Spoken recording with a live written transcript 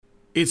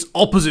It's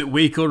opposite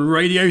week on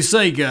Radio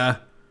Sega.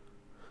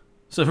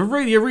 So for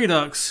Radio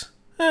Redux,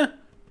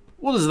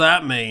 what does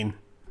that mean?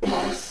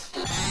 Run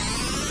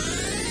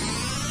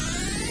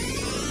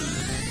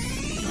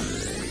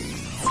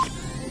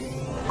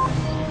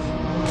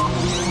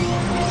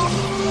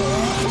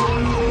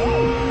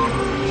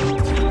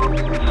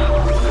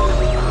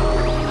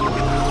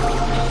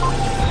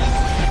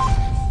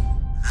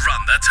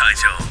the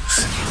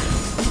titles.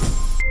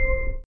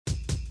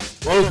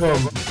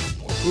 Welcome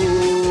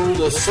to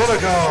the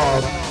Sonic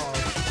Hour.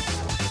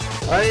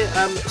 I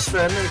am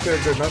Sven,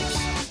 aka Dreadnoughts.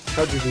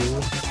 How do you do?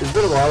 It's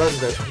been a while,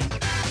 hasn't it?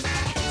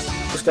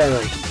 What's going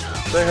on?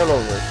 Say hello,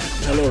 Rick.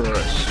 Hello,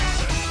 Russ.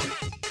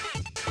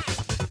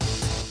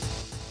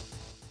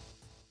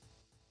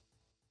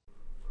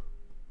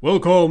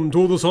 Welcome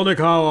to the Sonic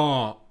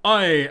Hour.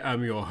 I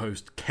am your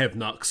host,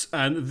 Kevnux,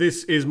 and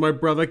this is my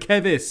brother,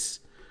 Kevis.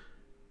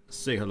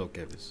 Say hello,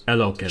 Kevis.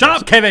 Hello, Kevis. Shut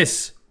up,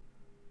 Kevis!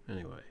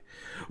 Anyway,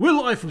 we're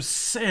live from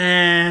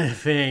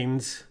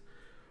Sandfings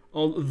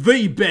on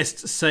the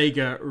best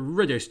Sega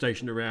radio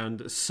station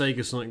around,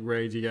 Sega Sonic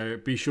Radio.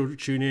 Be sure to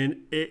tune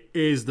in. It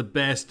is the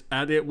best,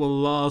 and it will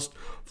last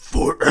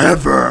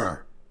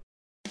forever.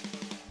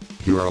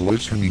 You are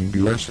listening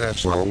to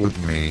SSL with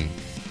me,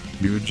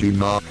 Yuji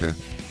Naka,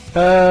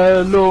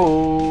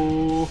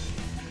 Hello.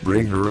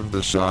 bringer of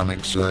the Sonic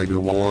Sega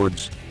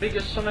Awards,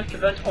 Biggest Sonic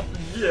event of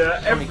the year,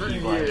 every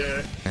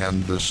year.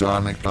 and the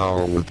Sonic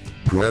Hour with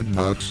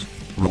Dreadnoughts,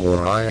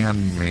 Rory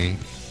and me,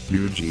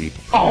 Yuji.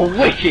 Oh,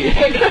 wicked!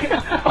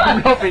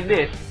 I'm loving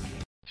this.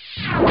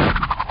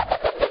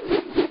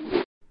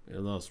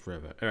 It lasts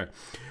forever. Anyway,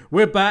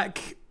 we're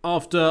back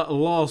after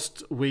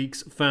last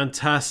week's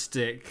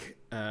fantastic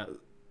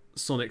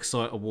Sonic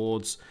Site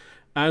Awards.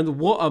 And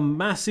what a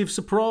massive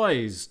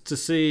surprise to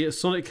see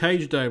Sonic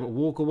Cage Dome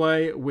walk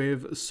away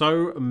with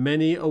so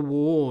many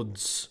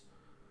awards.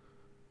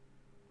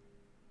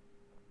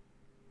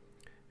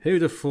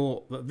 Who'd have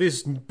thought that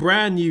this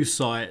brand new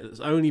site that's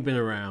only been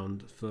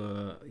around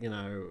for,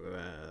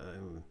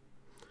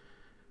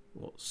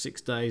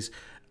 6 days,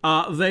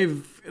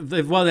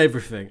 they've won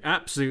everything,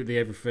 absolutely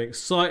everything.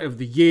 Site of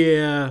the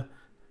year,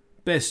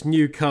 best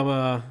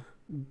newcomer,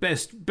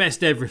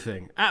 best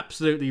everything,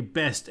 absolutely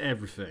best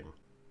everything.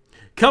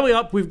 Coming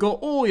up, we've got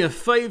all your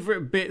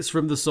favourite bits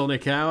from the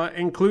Sonic Hour,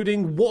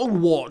 including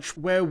Wong Watch,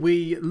 where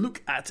we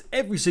look at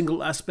every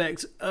single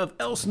aspect of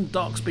Elson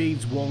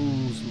Darkspeed's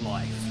Wong's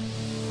life.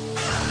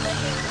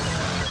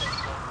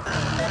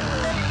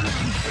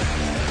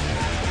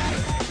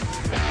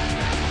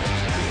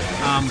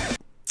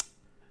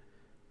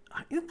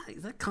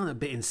 Is that kind of a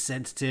bit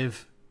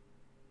insensitive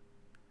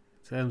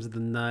in terms of the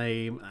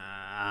name?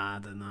 I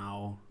don't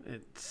know.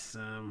 It's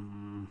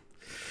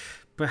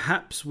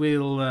perhaps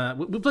we'll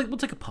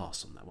take a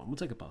pass on that one. We'll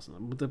take a pass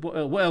on that.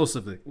 What else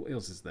is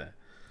there?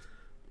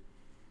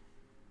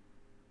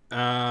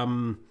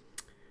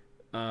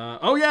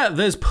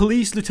 There's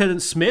Police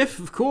Lieutenant Smith,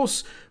 of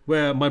course,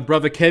 where my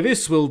brother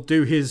Kevis will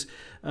do his.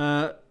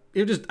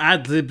 He'll just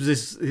ad-lib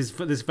this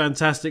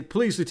fantastic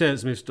Police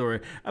Lieutenant Smith story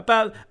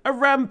about a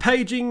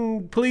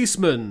rampaging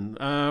policeman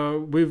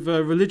with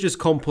a religious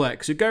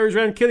complex who goes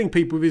around killing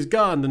people with his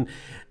gun. And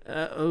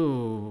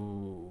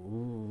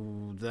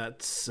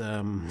that's this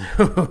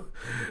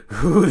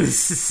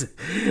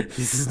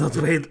is not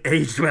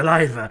aged well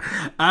either.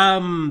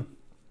 Let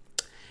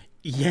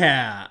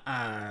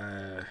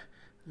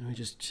me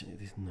just check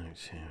these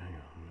notes here. Hang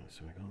on.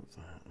 So we got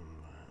that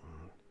and that.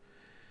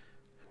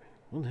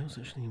 What else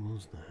actually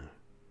was there?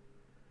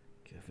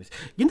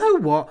 You know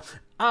what?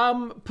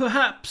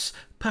 Perhaps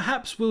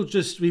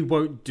we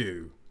won't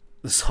do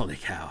the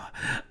Sonic Hour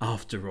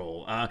after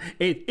all.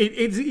 It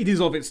is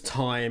of its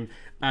time.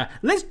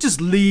 Let's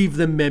just leave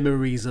the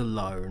memories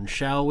alone,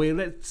 shall we?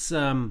 Let's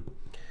I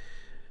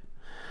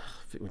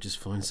think we'll just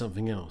find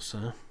something else,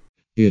 huh?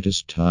 It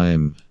is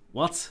time.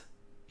 What?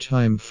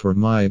 Time for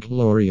my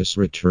glorious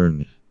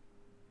return.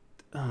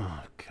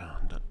 Oh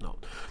God, no.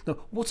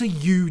 What are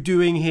you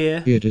doing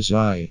here? It is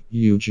I,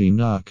 Yuji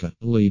Naka,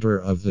 leader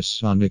of the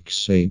Sonic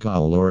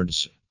Sega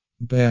Lords,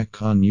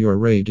 back on your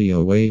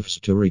radio waves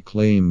to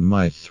reclaim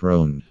my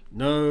throne.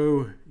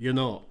 No, you're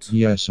not.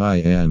 Yes, I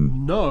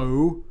am.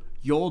 No,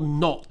 you're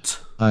not.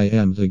 I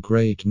am the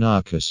great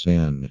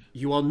Naka-san.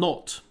 You are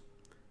not.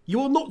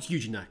 You are not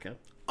Yuji Naka.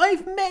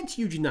 I've met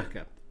Yuji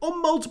Naka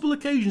on multiple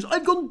occasions.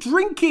 I've gone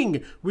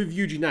drinking with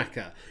Yuji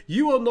Naka.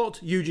 You are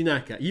not Yuji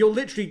Naka. You're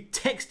literally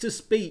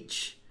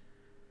text-to-speech.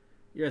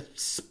 You're a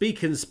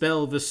speak and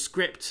spell the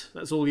script.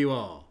 That's all you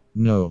are.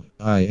 No,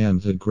 I am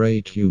the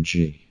great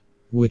Yuji.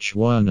 Which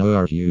one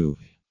are you?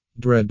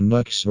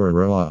 Dreadnoughts or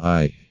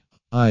Raw?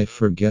 I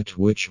forget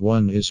which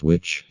one is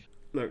which.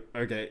 Look,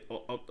 okay.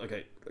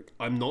 Look,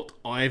 I'm not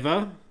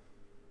either.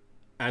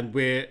 And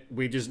we're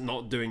just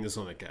not doing the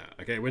Sonic Hour.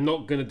 Okay, we're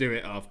not going to do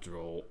it after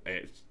all.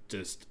 It's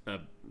just...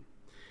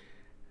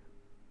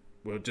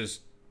 we'll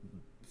just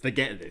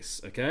forget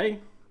this, okay?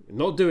 We're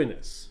not doing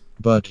this.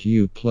 But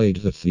you played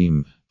the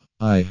theme.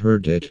 I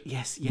heard it.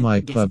 Yes,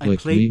 My public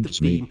I played the needs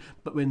theme, me.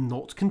 but we're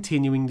not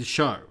continuing the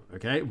show,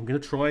 okay? We're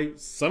going to try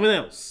something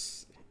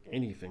else.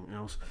 anything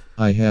else.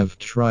 I have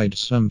tried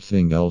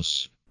something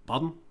else.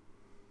 Pardon?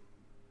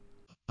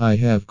 I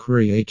have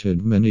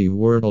created many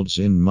worlds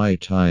in my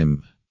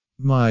time.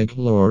 My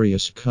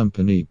glorious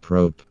company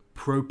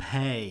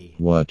Propay.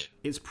 What?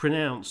 It's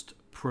pronounced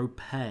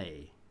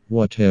propay.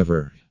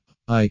 Whatever.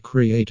 I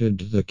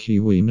created the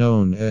Kiwi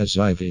known as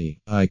Ivy.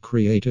 I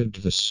created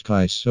the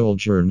Sky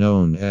Soldier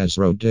known as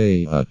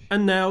Rodea.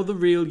 And now the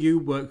real you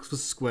works for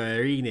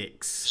Square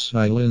Enix.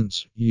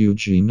 Silence.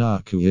 Yuji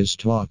Naka is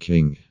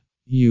talking.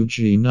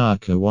 Yuji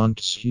Naka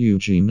wants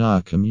Yuji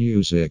Naka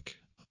music.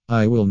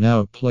 I will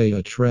now play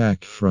a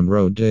track from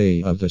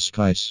Rodea the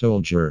Sky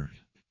Soldier.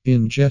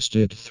 Ingest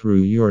it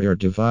through your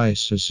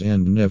devices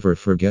and never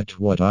forget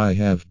what I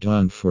have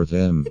done for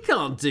them. You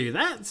can't do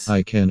that.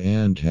 I can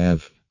and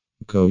have.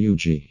 Go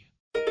Yuji.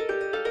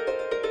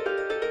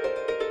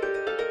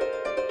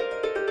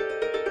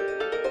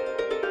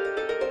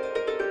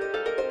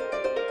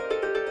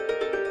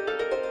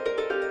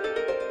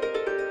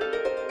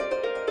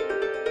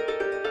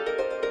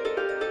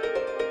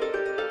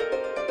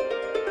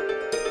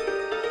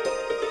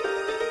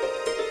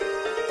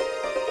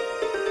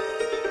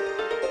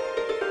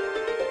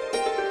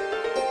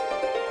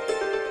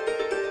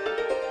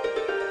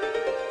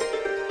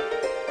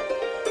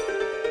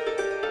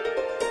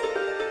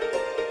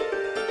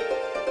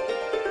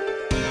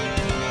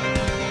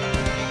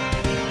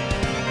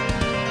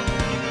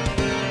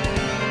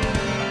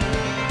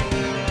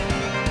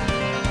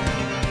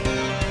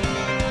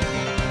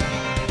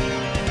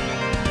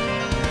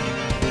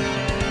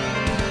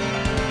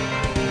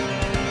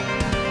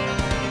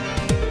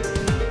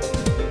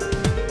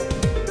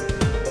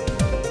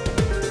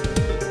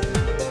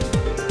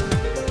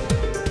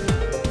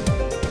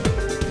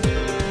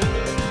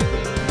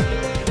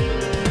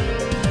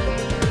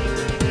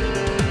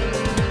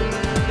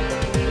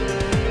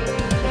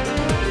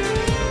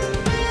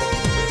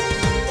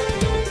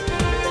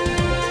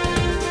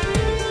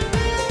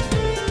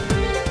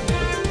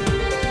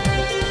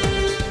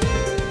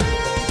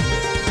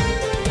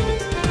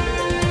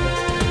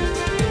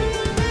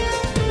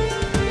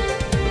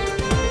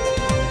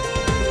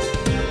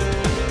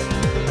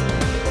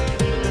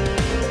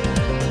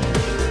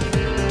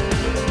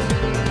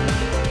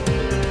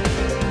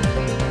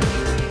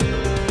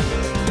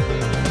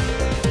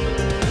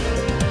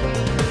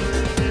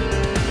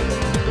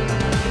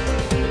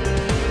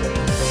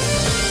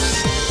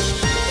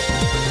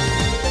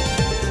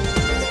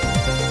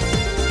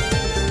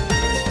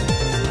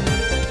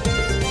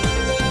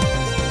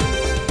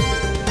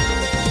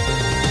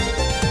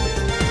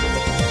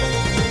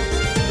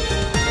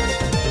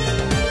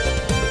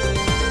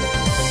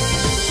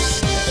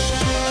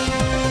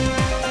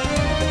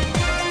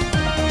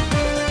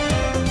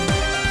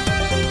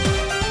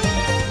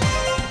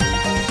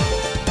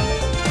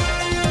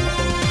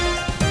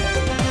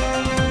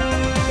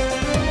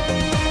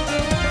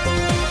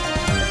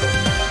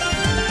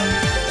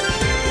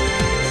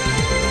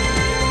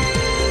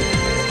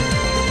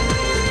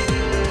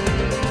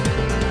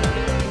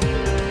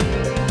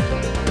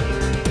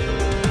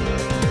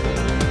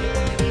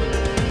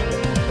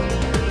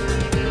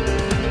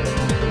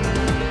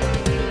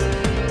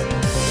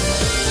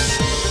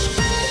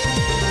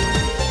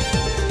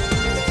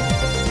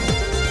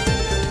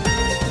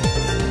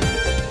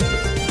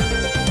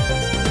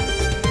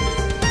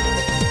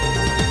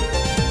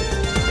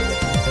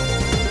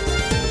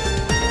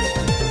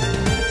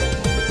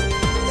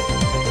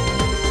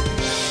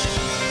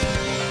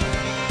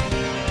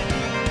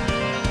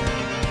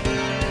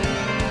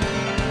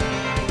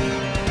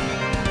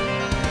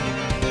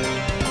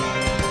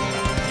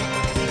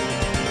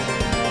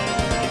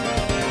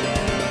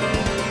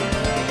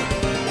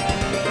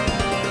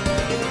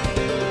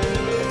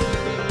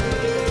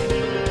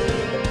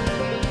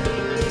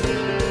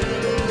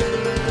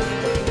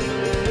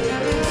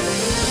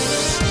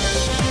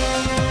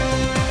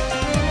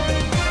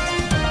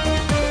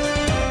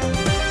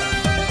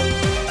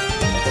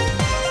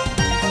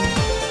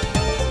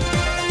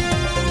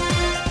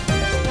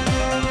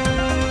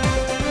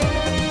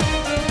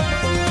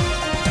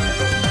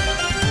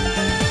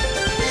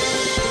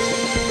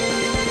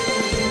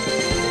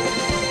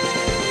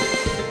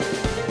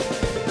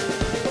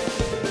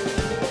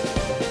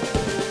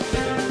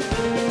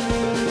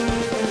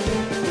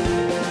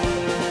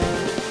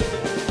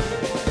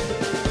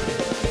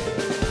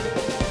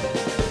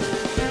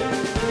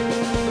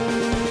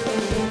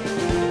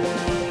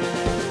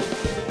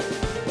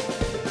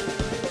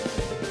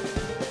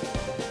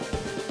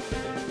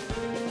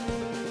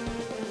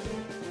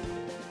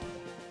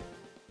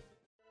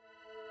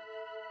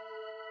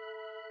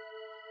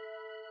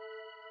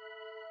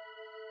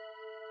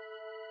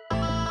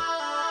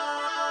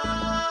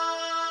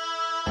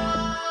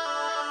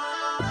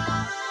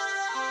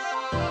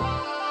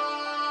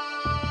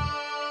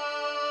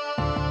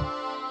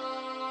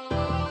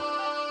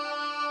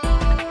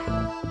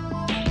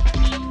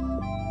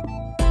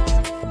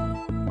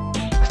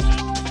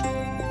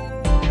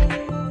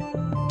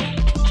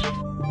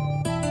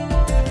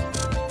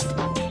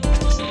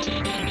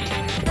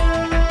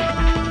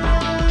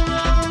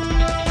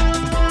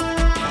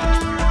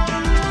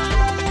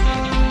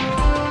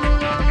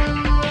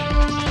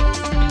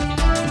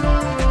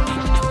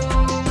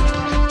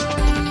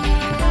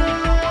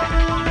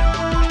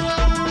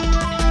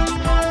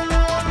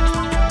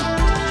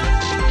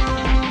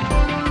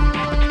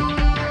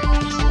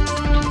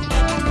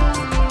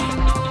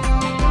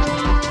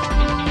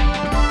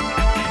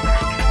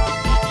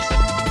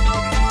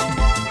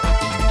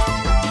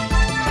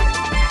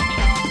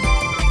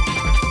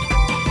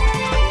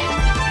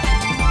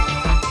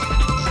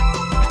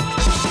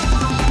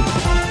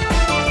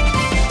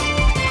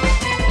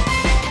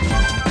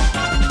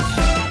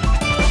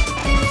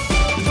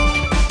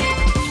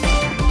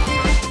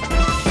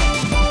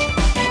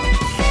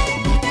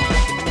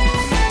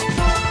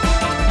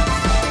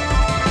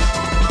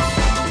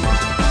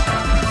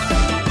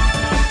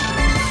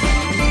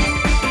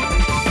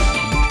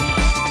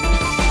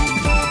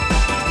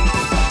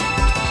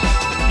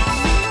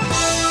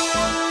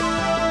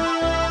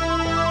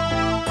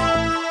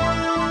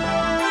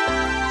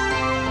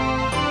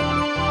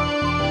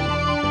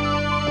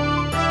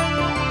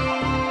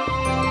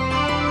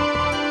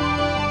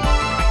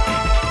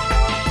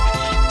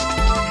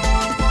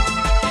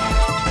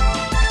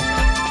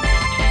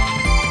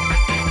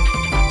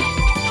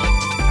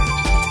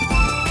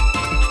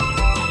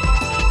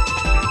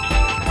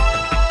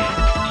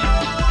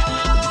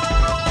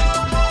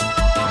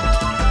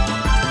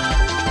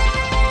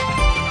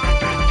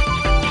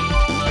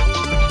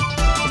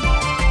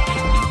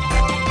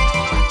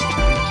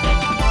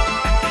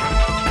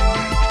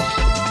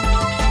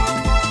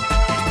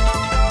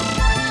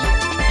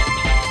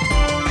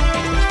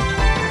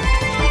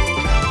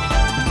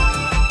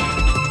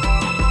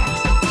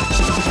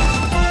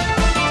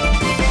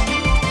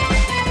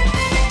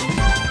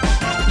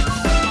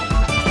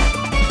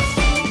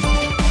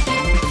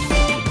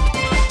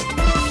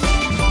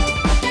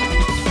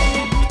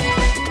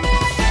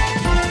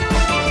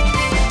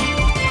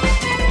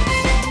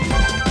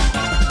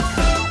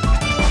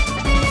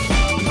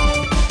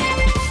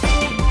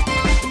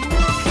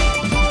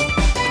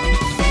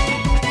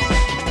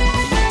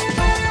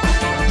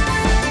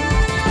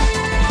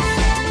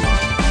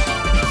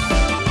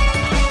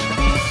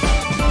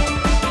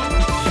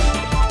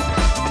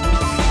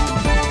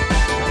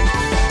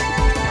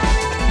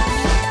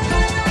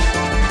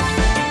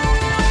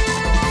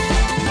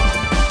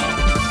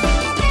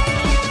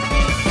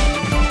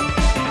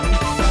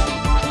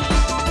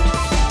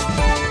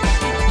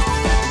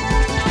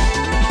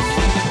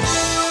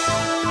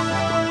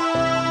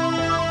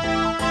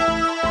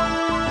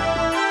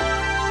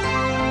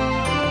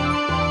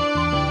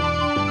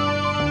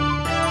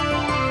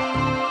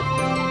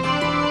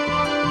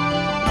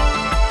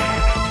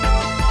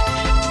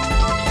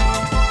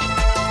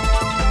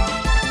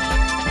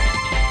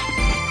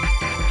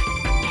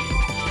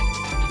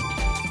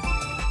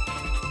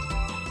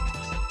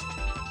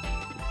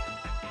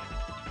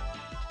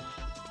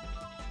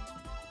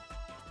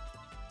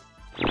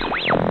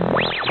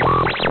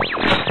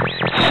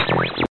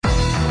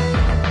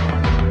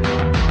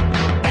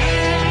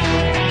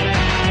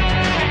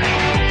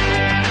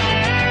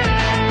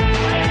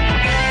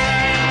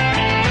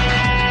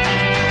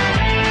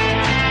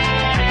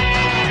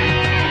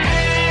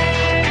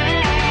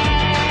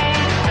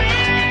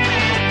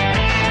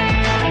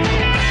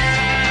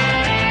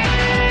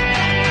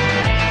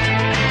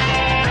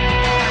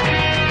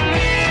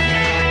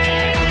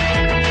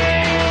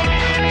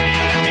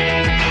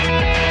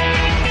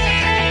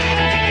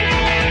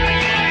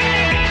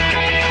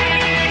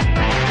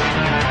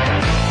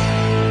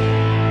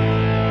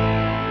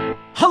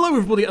 Hello,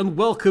 everybody, and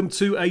welcome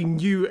to a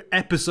new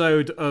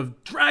episode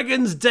of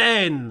Dragon's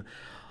Den.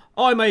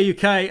 I'm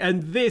AUK,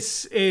 and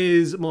this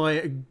is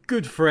my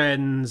good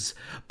friends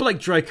Blake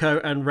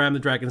Draco and Ram the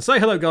Dragon. Say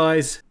hello,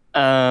 guys.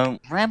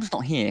 Ram's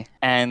not here,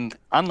 and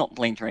I'm not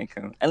Blake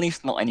Draco. At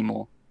least not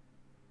anymore.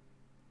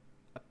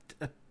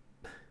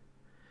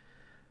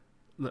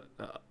 Look,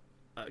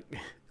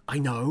 I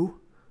know,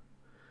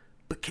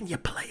 but can you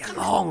play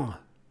along?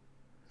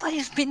 But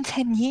it's been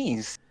 10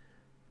 years.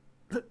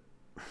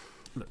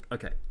 Look,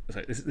 okay.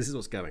 So this is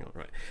what's going on,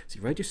 right? So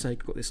Radio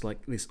Sega got this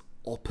this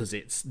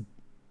opposites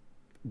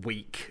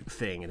week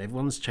thing, and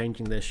everyone's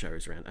changing their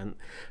shows around. And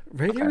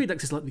Radio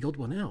Redux is like the odd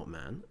one out,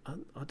 man.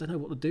 I don't know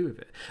what to do with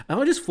it.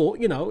 And I just thought,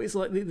 it's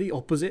like the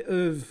opposite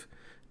of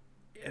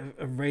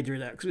Radio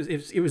Redux.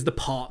 It was the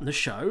partner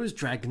shows,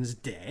 Dragon's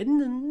Den,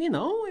 and it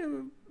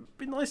would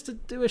be nice to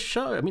do a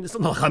show. I mean, it's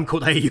not like I'm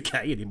called AUK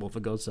anymore,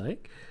 for God's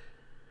sake.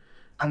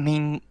 I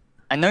mean,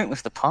 I know it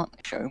was the partner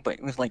show, but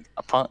it was like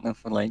a partner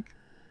for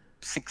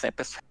 6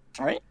 episodes,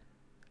 right?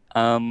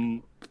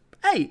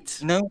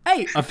 8. No,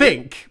 8. I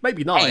think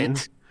maybe 9.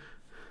 8.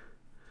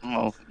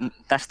 Well,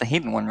 that's the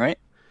hidden one, right?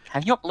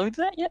 Have you uploaded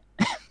that yet?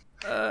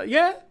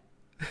 Yeah.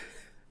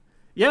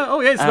 Yeah.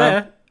 Oh, yeah. It's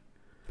there.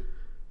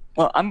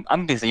 Well,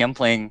 I'm busy. I'm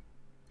playing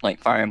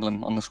Fire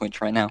Emblem on the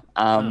Switch right now.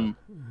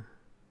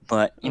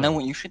 But you know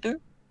what you should do?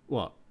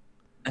 What?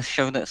 A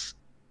show that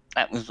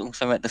was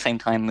also at the same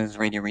time as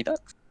Radio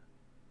Redux.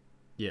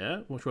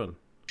 Yeah. Which one?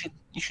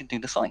 You should do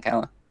the Sonic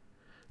Hour.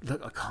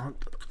 Look,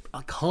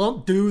 I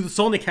can't do the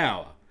Sonic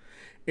Hour.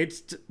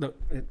 It's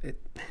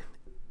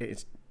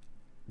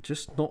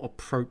just not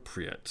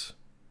appropriate.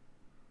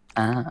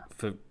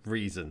 For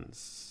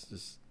reasons.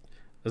 Just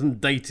doesn't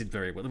date it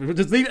very well. We'll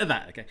just leave it at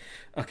that.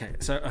 Okay.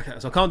 So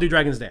I can't do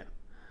Dragon's Den.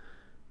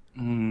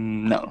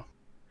 No.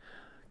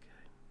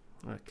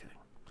 Okay.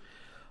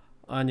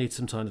 I need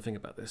some time to think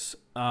about this.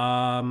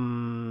 Fire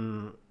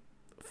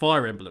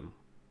Emblem.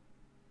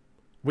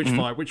 Which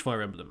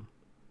Fire Emblem?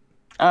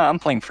 I'm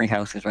playing Three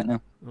Houses right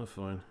now. Oh,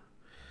 fine.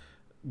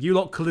 You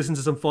lot can listen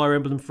to some Fire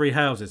Emblem Three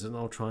Houses, and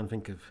I'll try and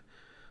think of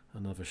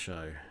another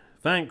show.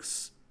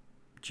 Thanks,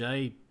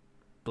 Jay,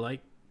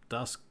 Blake,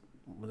 Dusk,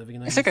 whatever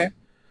your name is. It's okay.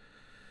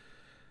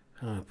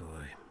 Oh,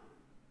 boy.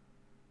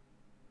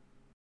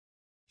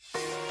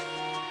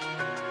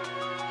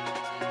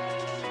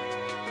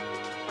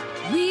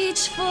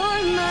 Reach for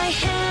my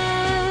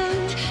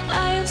hand,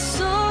 I'll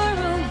soar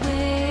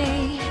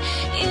away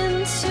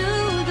into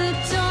the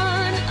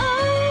dawn. Oh,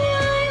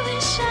 I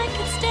wish I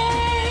could stay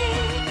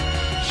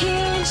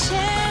here and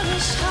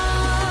cherish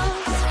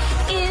hearts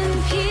in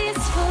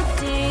peaceful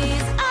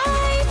days. I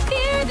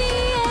fear the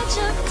edge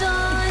of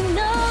dawn,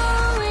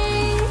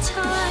 knowing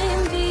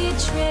time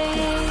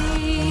betrays.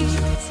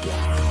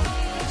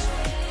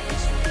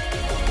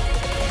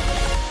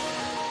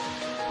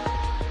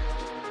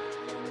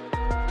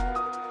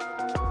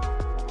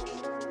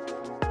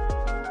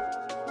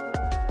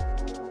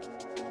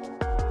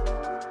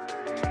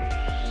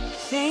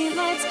 Faint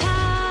lights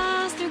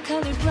pass through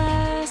colored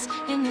glass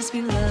in this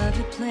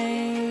beloved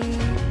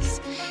place.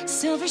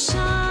 Silver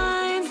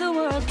shines, the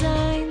world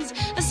dines,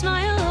 a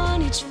smile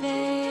on each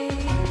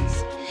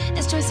face.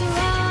 As joy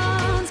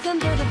surrounds,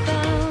 gun out of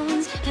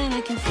bounds, and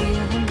I can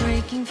feel him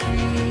breaking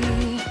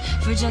free.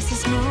 For just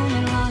this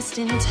moment lost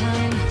in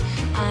time,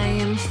 I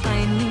am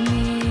finally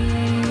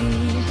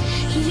me.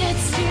 Yet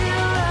still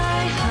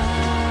I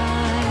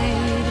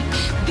hide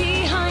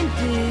behind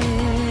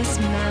this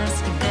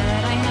mask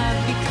that I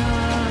have become.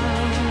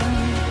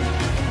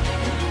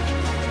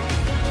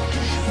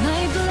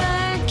 My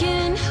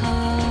blackened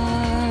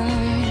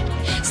heart,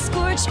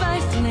 scorched by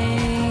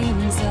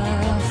flames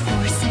of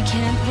force I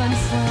can't run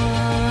from.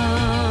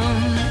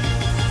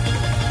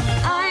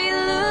 I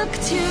look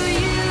to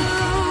you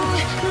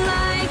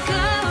like a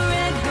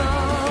red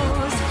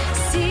rose,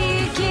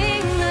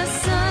 seeking the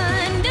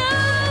sun, no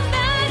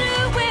matter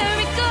where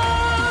it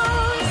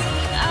goes.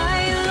 I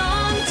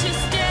long to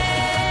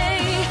stay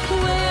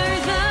where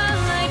the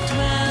light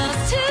dwells,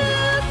 to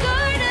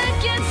guard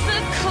against the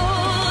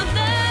cold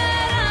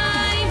that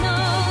I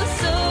know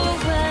so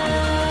well.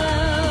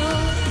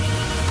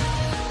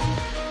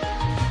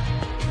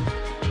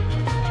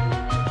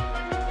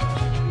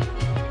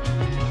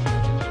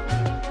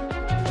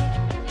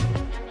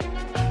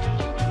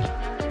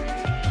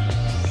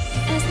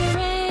 As the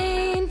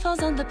rain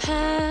falls on the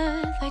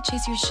path, I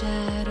chase your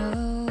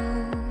shadow.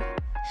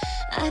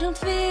 I don't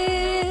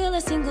feel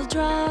a single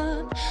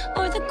drop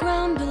or the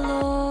ground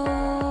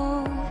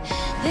below.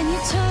 Then you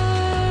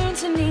turn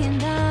to me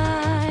and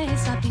I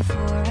stop before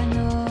I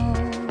know.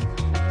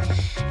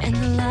 And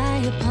the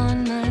lie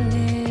upon my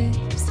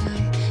lips, I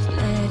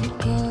let it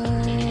go.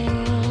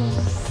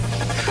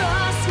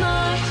 Cross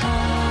my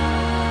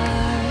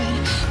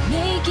heart,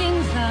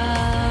 making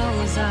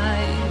vows I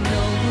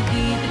know will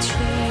be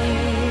betrayed.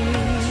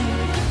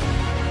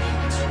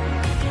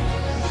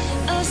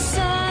 A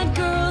sad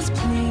girl's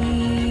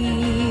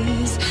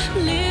please,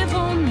 live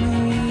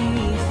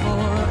only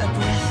for a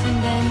breath and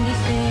then we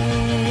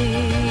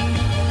fade.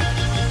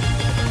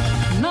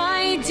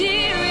 My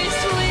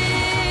dearest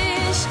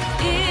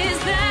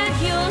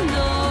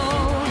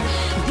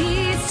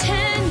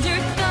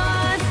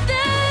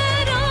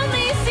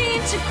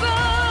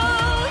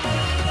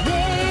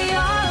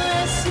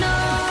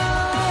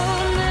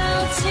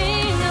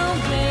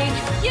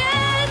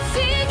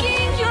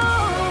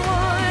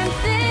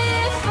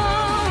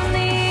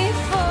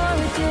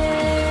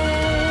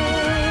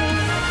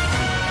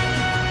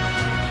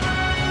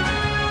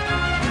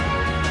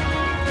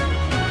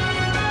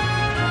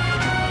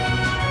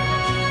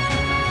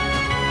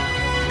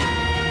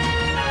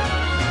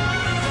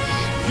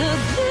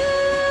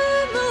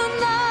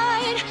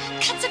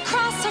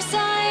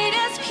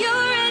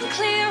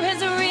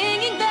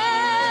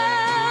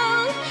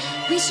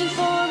wishing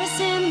for us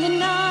in the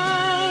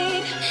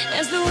night.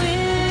 As the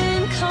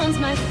wind calms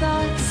my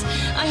thoughts,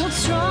 I hold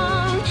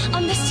strong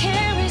on this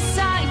terrace.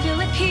 I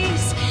feel at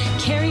peace,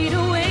 carried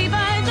away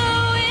by the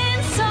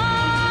wind song.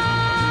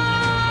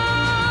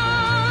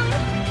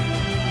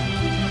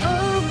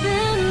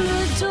 Open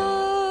the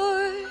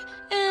door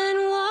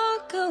and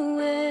walk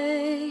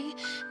away.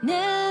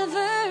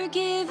 Never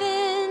give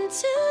in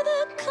to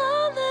the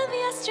call of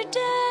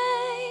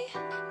yesterday.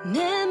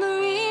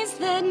 Memories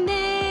that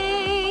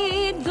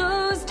made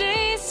those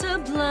days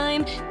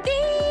sublime.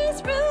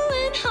 These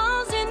ruined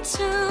halls and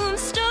tombs,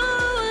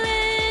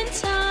 stolen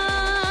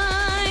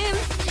time.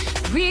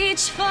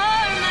 Reach for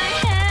my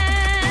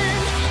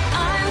hand,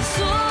 I'll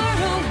soar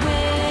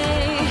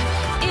away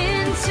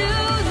into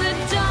the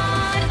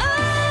dawn.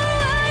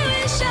 Oh, I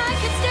wish I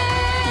could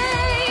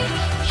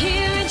stay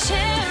here in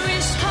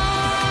cherished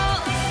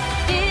halls,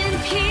 in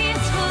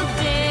peaceful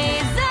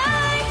days.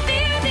 I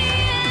fear the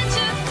edge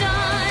of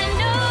dawn,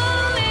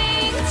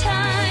 knowing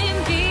time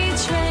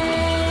betrays.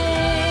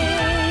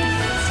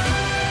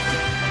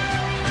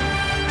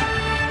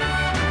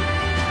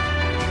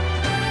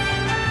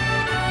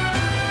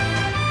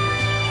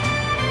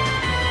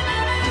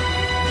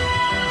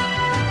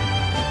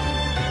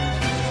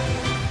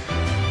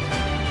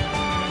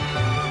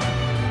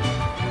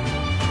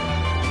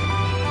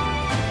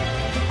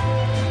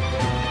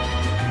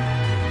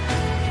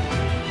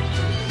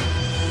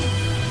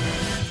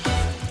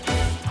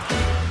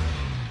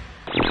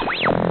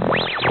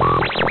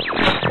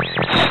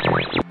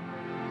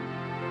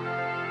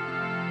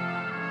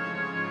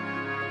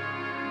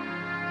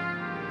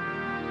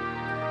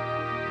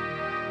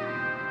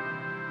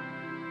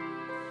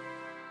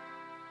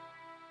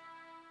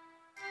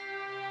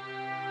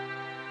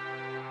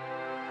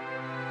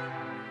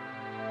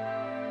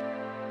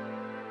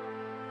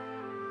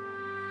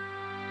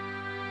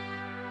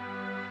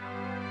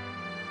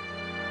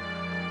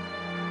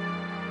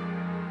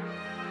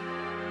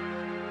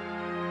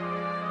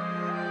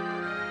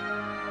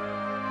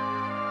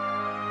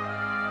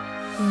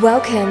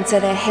 Welcome to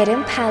the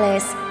Hidden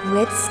Palace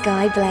with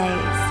Sky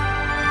Blaze.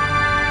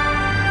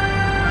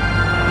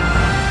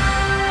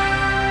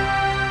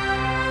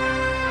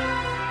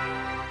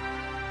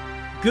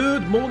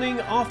 Good morning,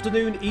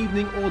 afternoon,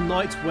 evening, or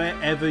night,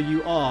 wherever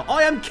you are.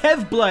 I am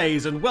Kev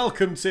Blaze, and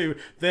welcome to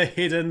the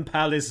Hidden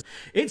Palace.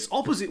 It's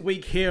opposite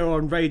week here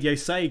on Radio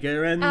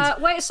Sega,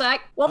 and... Wait a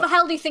sec. What the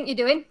hell do you think you're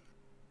doing?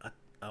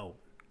 Oh,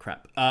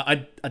 crap.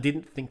 I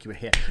didn't think you were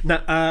here.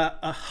 Now,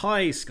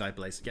 hi, Sky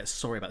Blaze. Yeah,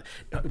 sorry about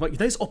that. But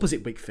this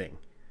opposite week thing.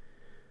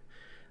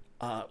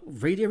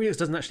 Radio Remix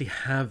doesn't actually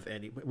have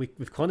any.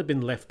 We've kind of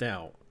been left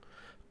out.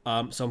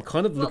 So I'm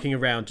kind of looking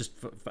around just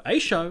for a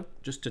show,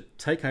 just to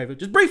take over,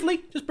 just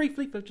briefly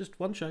for just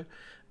one show.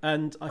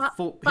 And I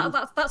thought...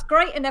 That's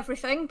great and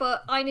everything,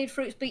 but I need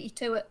Fruits Beat You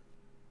to it.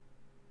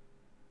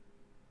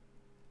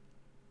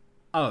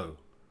 Oh.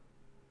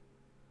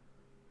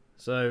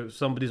 So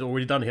somebody's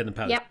already done Hidden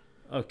Palace? Yep.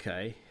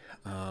 Okay.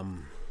 What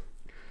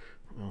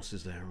else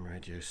is there on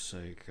Radio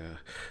Sega?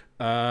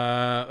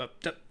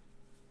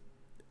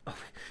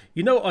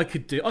 You know what I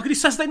could do? I could do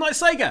Saturday Night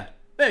Sega!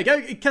 There you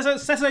go,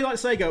 Saturday Night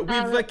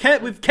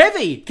Sega with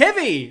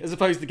Kevy, as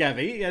opposed to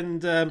Gavi,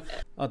 and I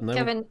don't know.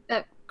 Kevin,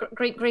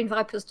 Green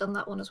Viper's done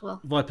that one as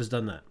well. Viper's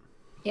done that.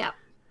 Yeah.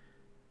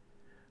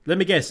 Let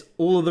me guess,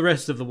 all of the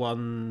rest of the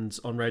ones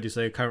on Radio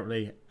Sega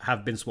currently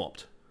have been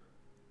swapped.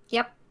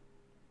 Yep.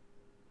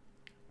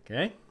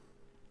 Okay.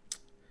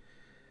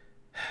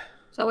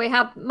 So we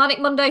had Manic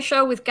Monday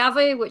show with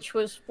Gavi, which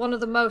was one of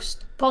the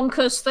most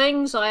bonkers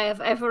things I have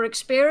ever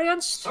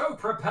experienced. So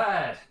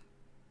prepared.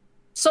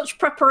 Such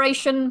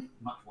preparation.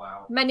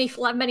 Wow. Many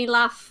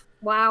laugh.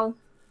 Wow.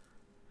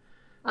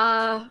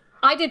 I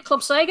did Club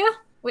Sega,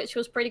 which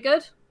was pretty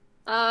good.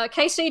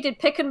 Casey did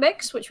Pick and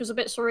Mix, which was a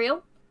bit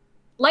surreal.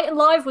 Late and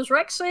Live was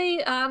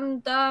Rexy,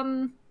 and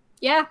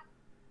yeah.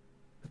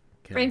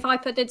 Okay. Green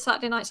Viper did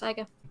Saturday Night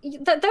Sega.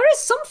 There is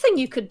something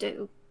you could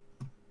do.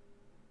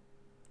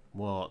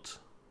 What?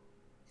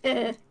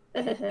 The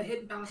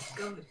Hidden Palace is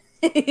good.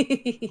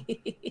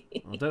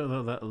 I don't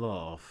know that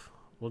laugh.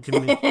 What do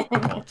you mean?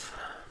 What?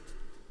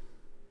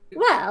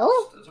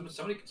 Well,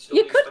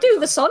 you could do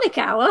the Sonic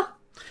Hour.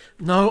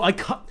 No, I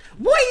can't.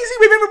 Why is it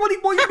with everybody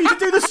wanting me to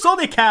do the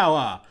Sonic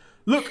Hour?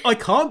 Look, I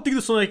can't do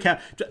the Sonic Hour.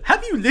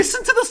 Have you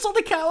listened to the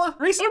Sonic Hour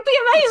recently? It'd be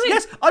amazing.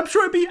 Yes, I'm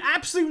sure it'd be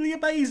absolutely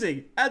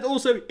amazing. And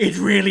also, it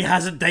really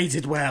hasn't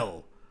dated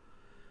well.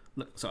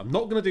 Look, so I'm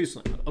not going to do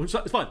something.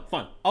 It's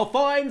fine. I'll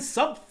find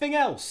something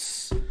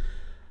else.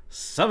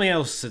 Something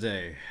else to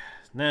do.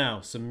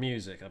 Now, some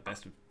music. I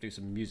best do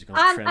some music on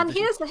transition.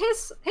 And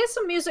here's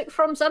some music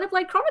from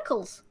Xenoblade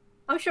Chronicles.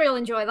 I'm sure you'll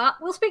enjoy that.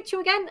 We'll speak to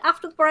you again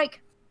after the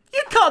break.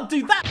 You can't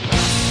do that!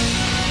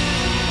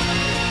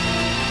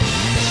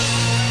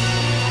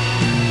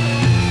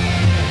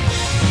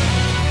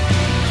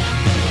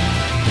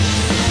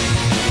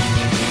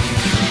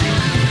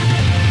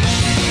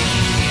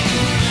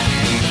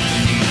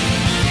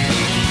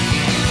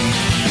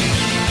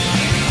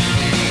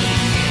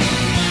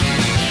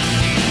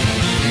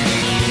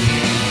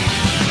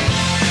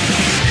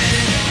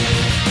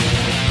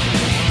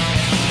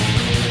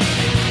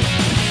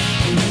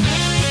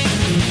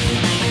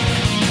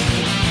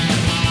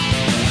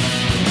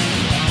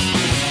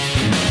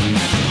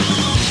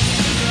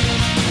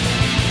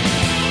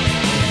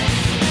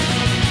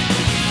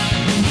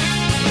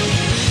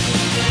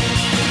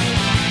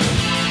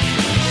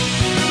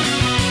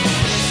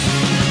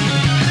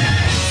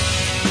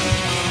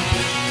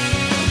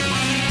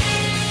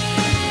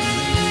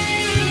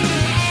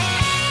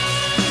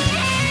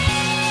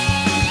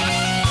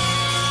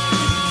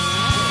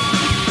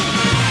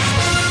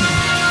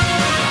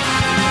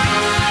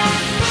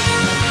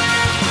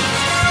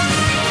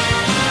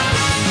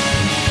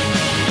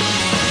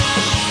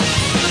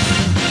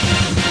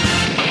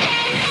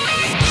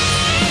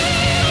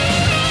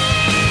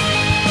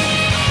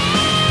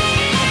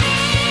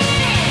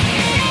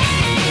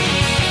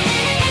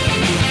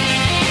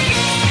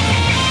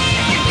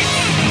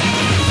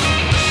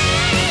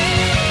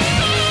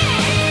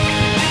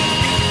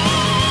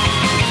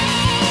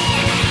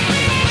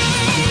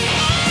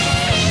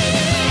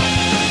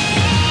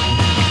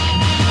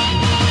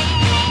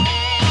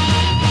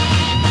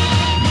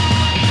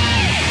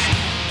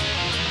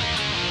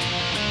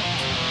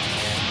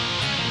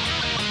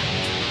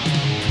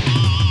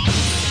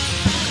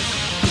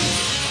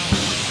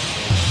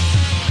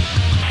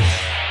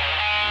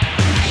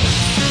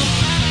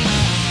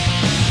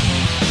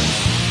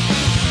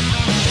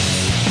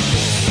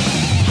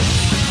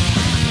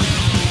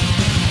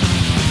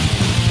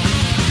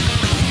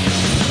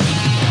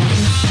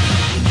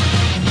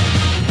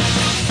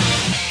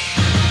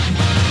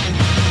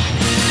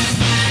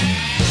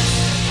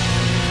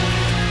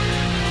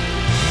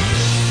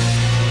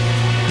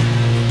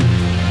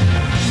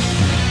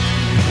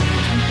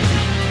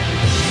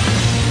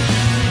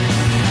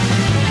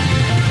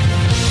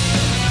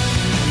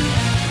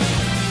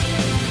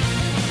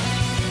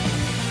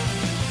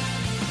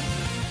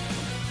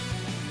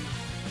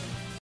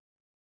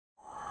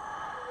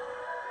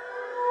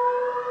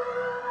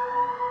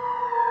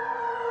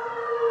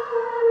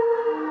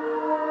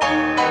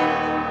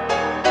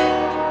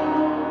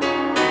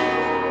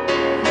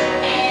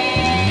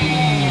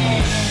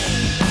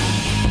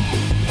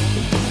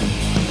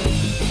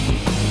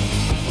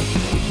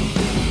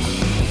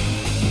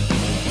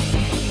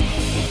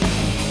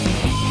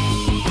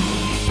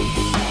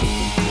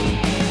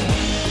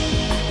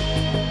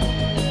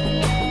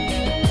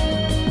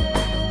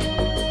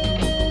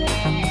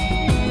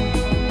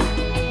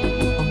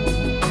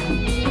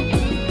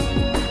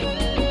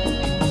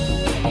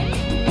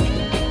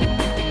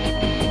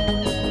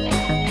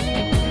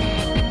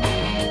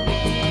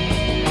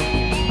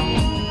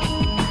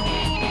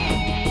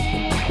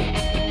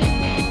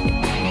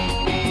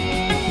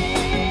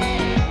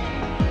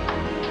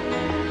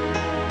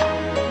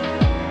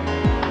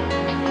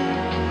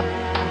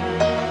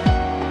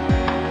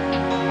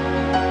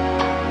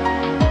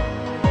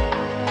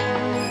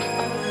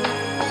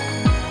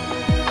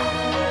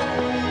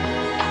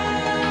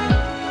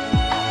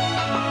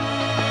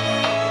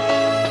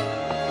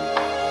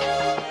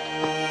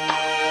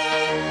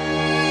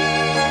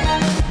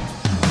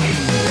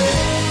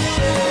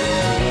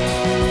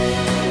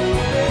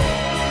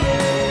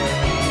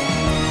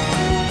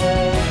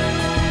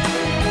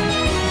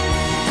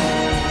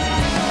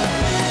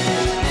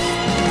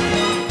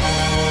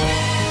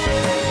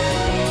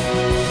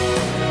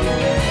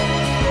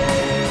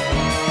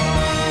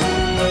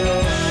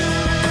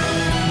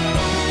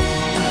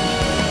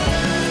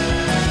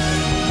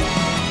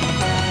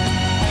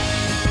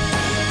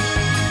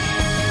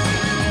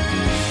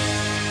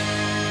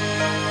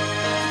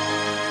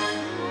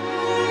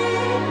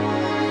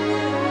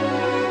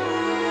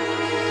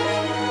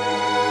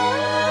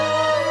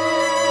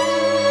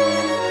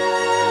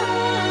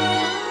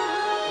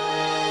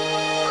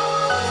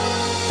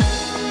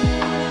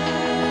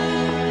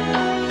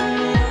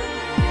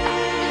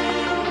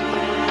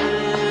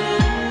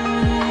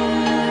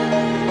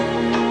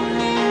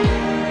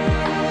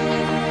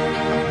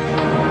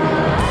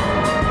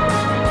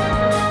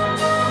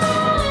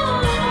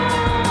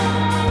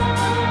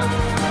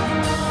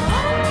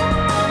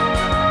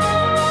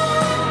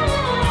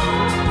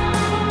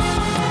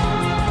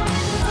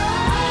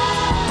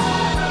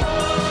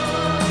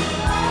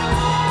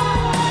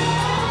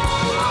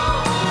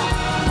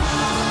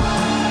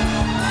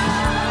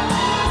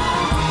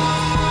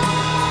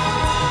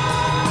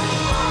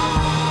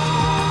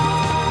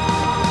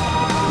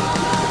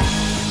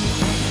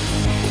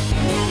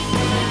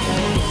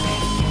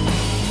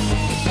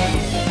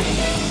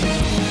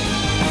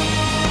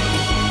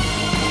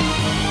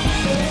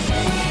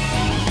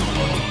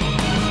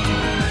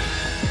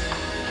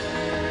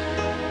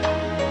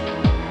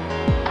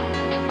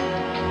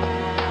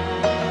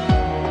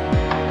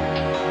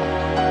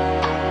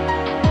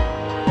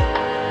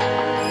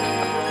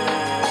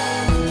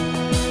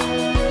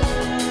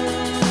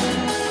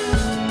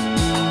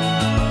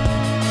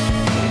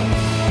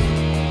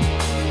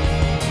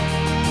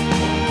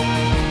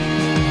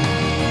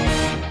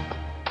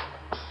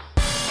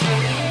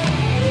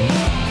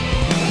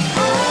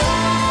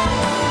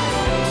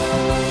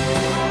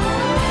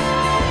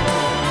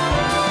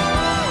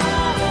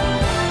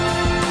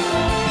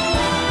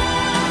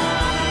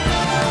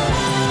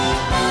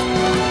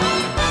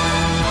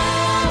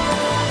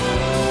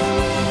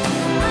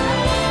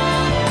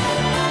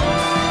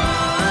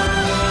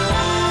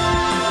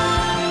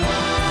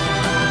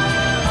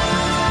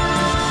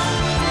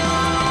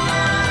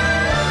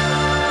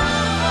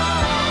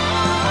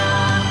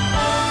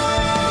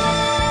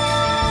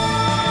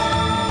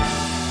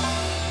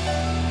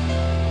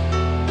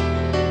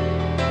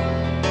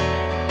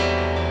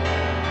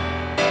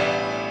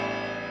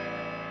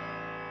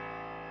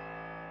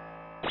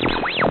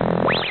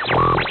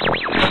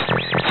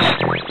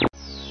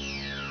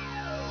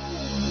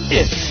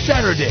 It's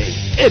Saturday.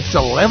 It's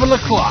 11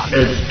 o'clock.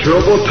 It's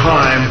Turbo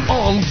time.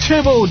 On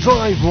Turbo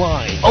Drive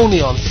Live. Only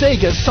on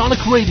Sega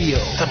Sonic Radio.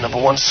 The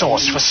 #1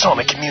 source for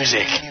Sonic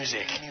music.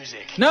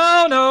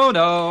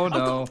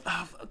 No.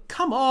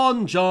 Come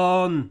on,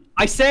 John.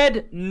 I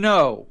said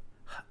no.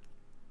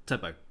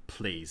 Turbo,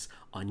 please.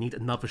 I need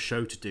another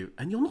show to do,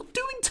 and you're not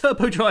doing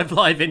Turbo Drive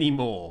Live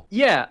anymore.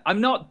 Yeah, I'm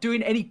not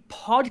doing any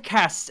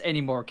podcasts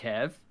anymore,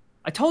 Kev.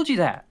 I told you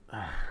that.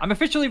 I'm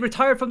officially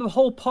retired from the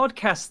whole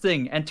podcast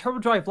thing, and Turbo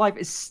Drive Live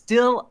is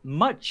still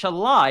much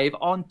alive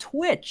on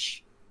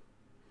Twitch.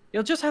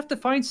 You'll just have to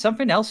find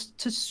something else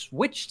to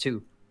switch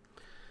to.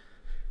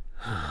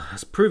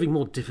 It's proving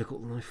more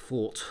difficult than I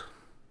thought.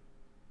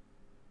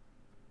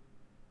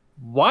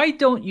 Why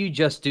don't you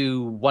just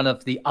do one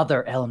of the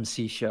other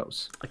LMC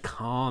shows? I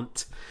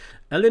can't.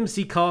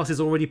 LMC Cast is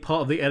already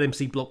part of the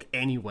LMC block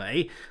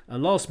anyway,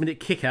 and Last Minute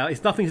Kickout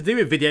is nothing to do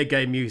with video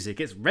game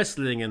music. It's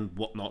wrestling and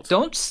whatnot.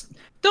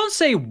 Don't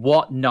say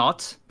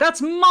whatnot.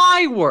 That's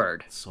my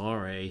word.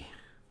 Sorry.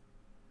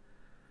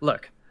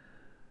 Look,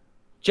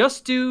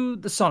 just do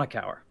the Sonic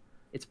Hour.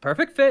 It's a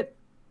perfect fit.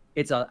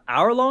 It's an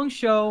hour-long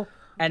show,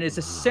 and it's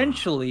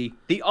essentially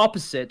the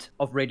opposite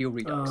of Radio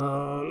Redux.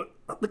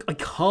 Look, I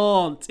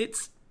can't.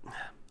 It's a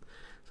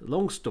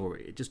long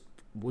story. It just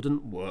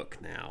wouldn't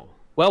work now.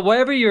 Well,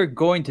 whatever you're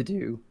going to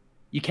do,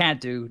 you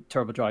can't do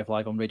Turbo Drive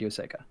Live on Radio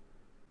Sega.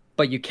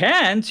 But you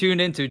can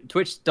tune into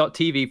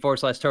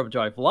twitch.tv/Turbo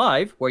Drive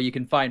Live, where you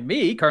can find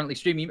me currently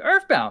streaming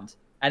Earthbound.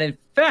 And in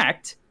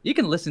fact, you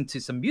can listen to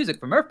some music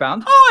from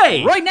Earthbound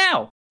right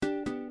now.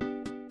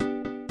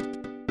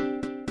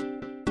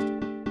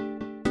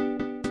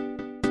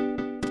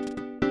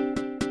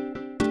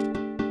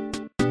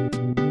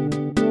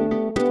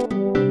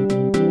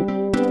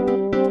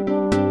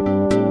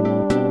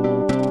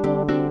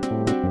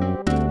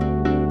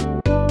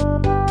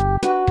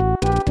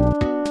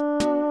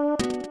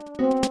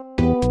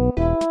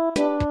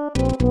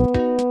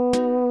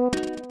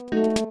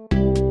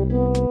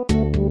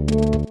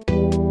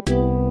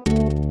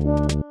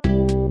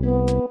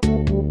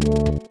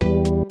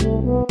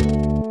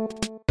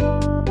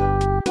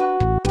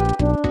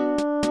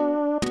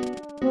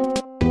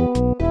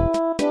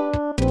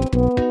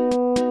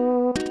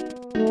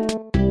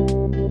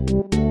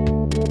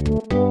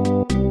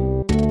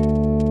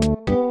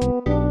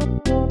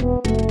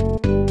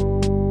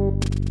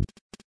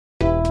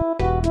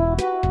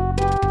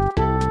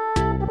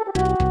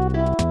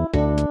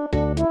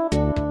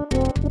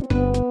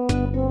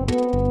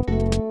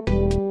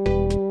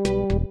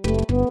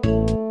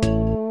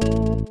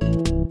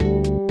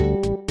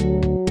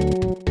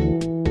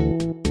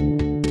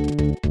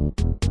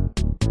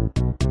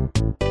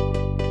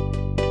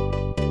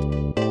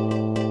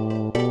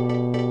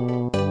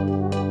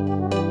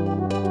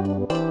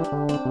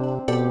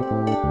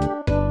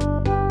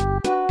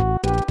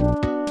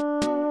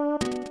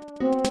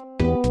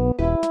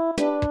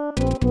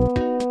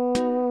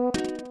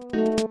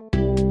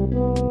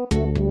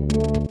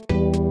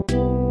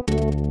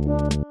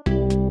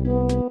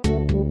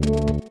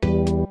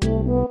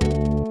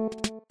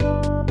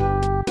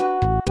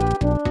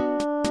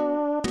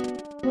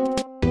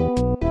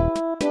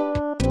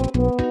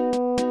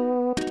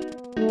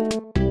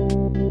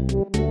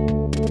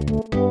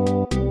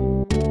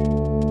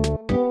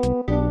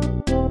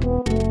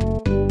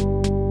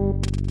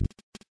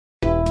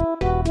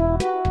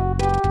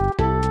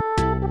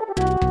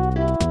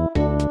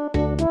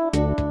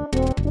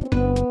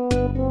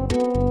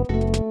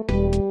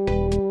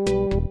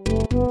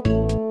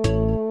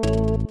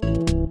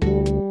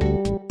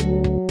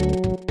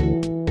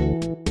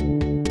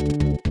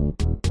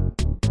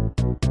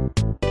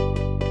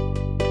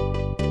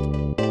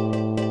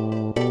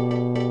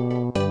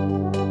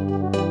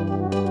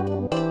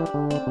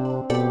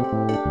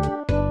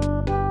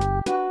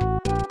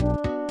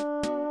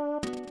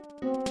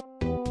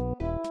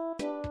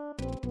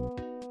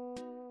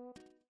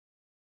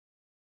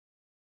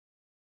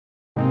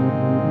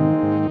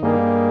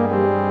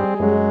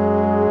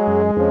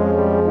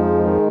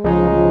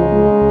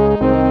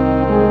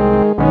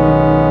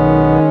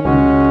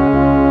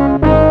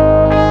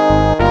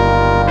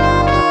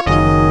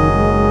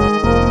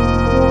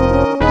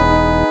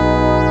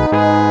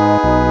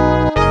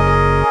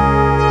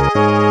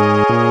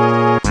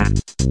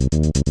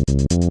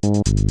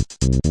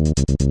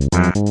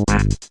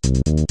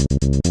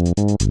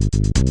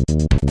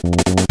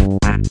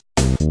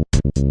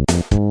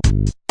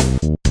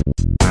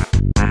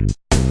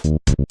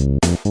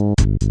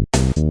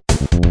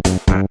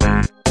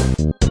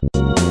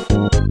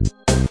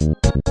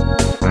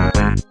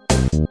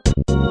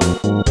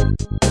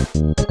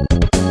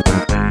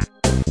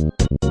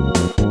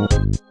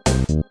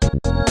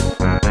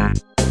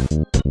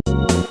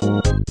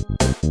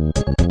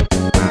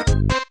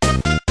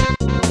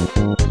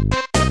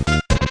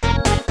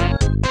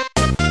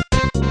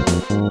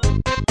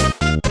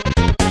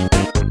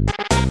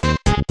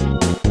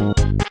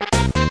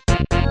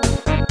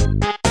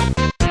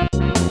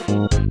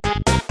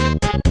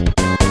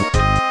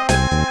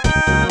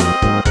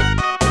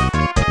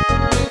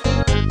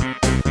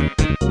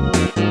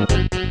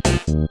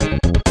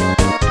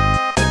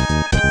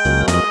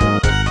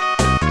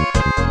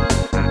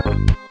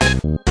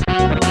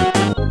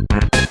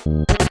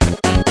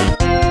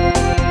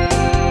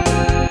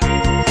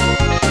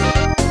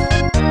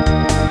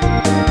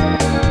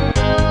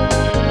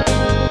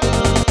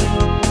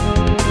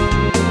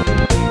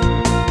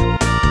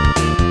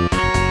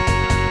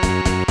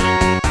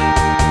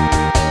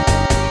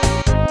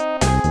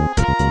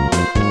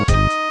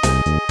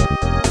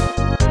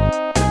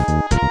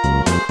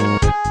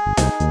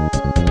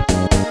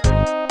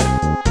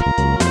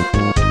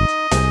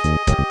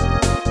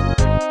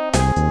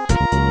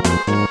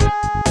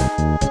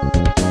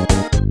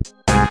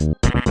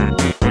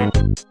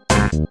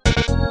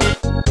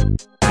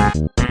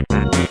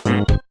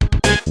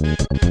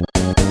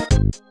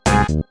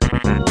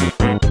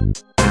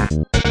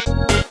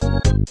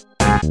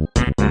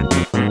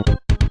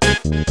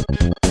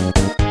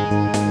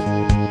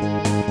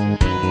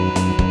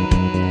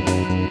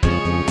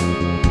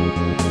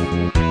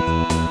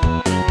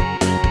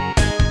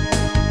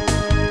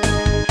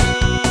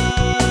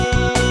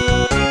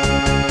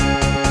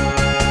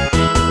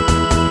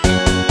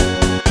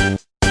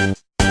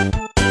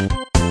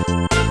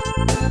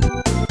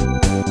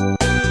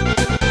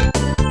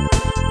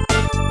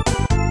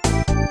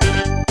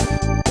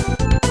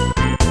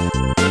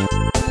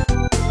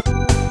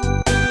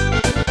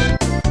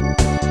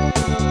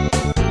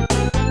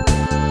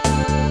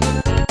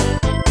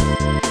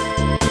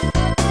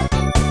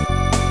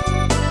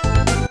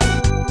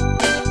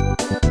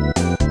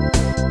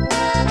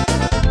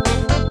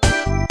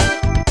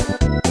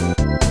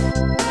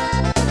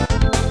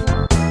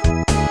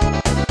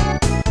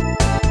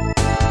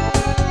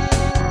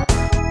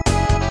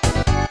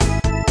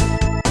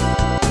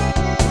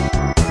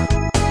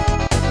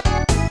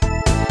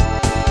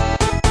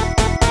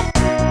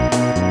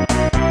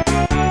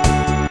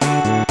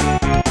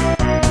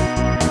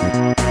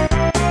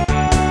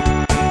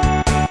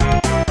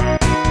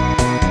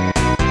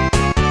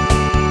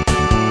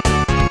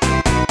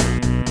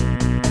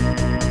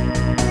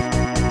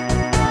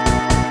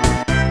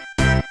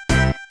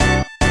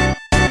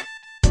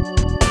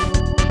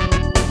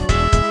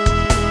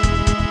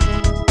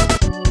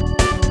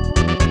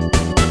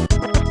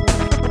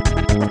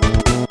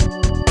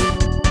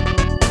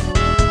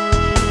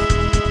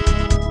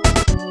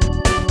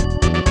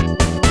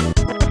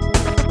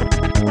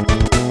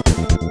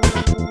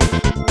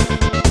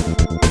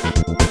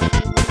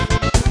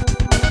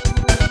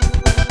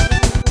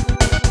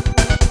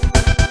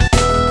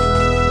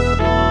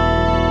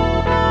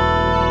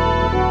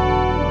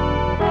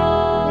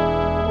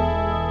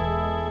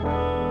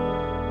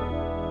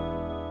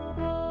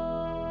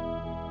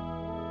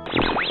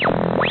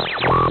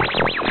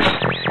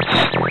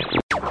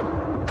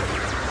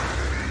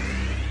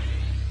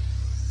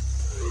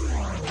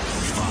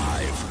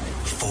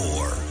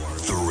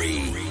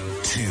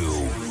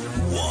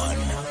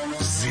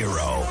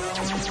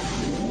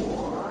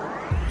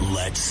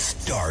 Let's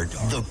start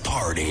the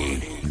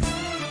party.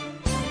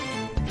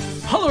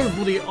 Hello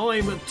everybody,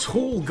 I'm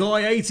Tall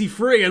Guy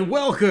 83 and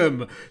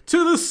welcome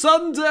to the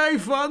Sunday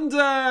Fun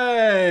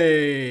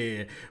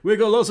Day! We've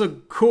got lots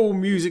of cool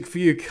music for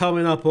you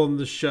coming up on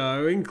the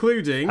show,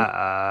 including...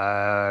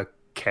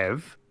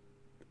 Kev,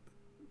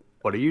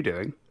 what are you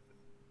doing?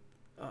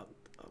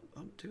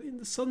 I'm doing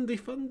the Sunday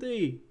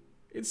Funday.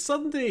 It's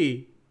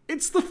Sunday.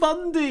 It's the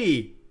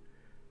Funday.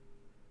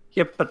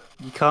 Yeah, but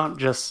you can't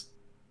just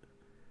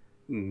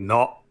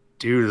not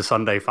do the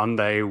Sunday Fun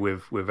Day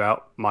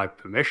without my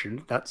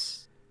permission.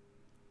 That's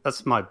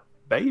my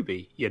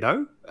baby, you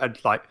know? And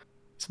like,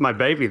 it's my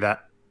baby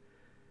that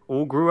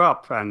all grew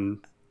up and,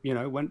 you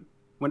know,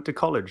 went to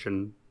college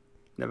and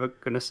never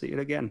gonna see it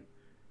again.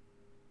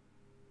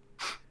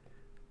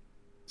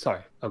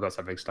 Sorry, I've got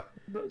something stuck.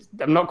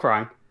 I'm not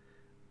crying.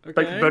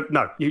 Okay. But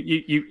no,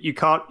 you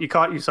can't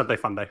use Sunday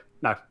Fun Day.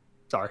 No,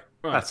 sorry.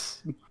 Right.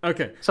 That's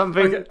okay.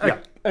 Something. Okay, yeah.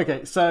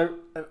 Okay. So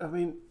I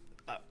mean,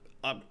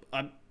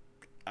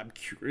 I'm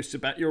curious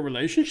about your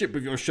relationship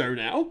with your show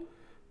now.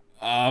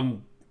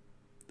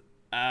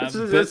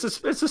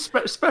 It's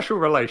a special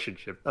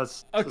relationship.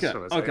 That's okay.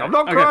 what I say. Okay. I'm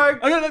not crying.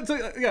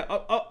 Okay,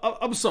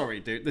 I'm sorry,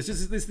 dude.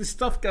 There's this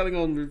stuff going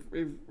on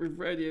with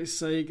Radio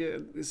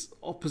Sega, this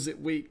opposite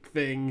week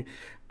thing,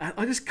 and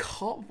I just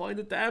can't find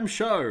a damn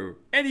show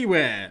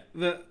anywhere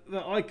that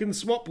I can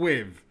swap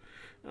with.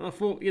 And I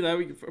thought, you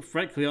know,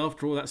 frankly,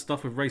 after all that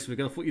stuff with Race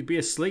Weekend, I thought you'd be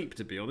asleep,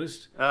 to be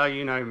honest.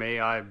 You know me.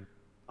 I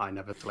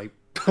never sleep.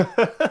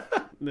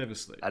 Never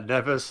sleep. I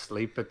never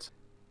sleep at.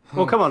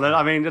 Well, come on.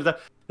 I mean,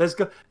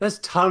 there's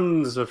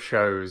tons of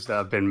shows that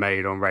have been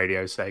made on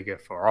Radio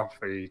Sega for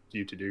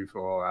you to do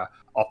for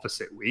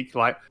opposite week.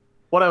 Like,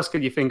 what else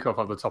can you think of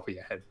off the top of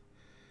your head?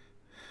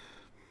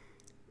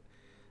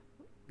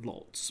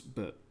 Lots,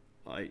 but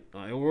I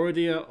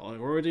already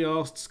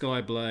asked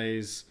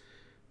Skyblaze.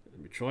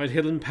 We tried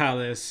Hidden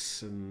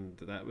Palace, and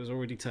that was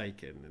already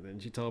taken. And then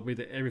she told me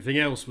that everything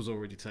else was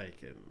already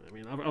taken. I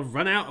mean, I've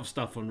run out of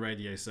stuff on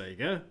Radio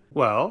Sega.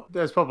 Well,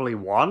 there's probably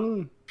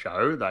one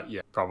show that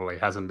probably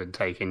hasn't been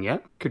taken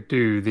yet. Could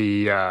do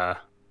the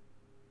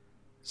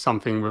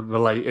something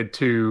related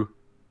to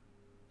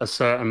a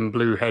certain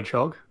blue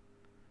hedgehog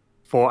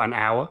for an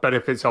hour. But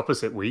if it's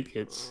opposite week,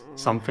 it's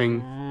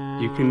something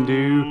you can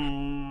do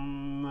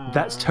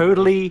that's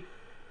totally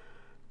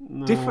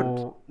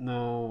different.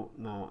 No.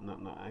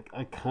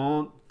 I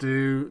can't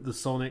do the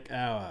Sonic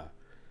Hour.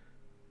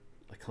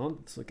 I can't.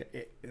 It's like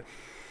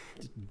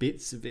just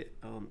bits of it.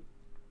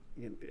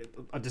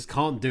 I just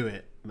can't do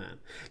it, man.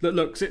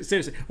 Look.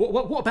 Seriously.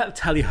 What about the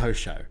Tally Ho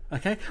show?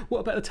 Okay. What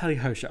about the Tally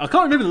Ho show? I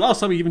can't remember the last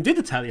time we even did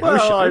the Tally Ho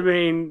show. Well, I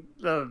mean,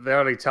 the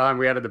only time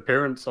we had an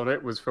appearance on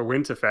it was for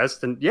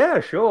Winterfest, and yeah,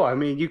 sure. I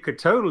mean, you could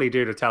totally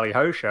do the Tally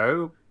Ho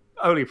show.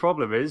 Only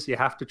problem is you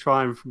have to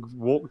try and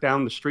walk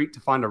down the street to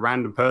find a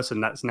random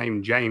person that's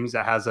named James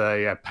that has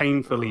a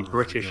painfully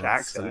British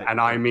accent,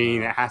 and I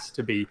mean it has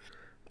to be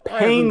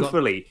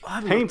painfully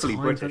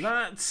British. For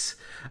that.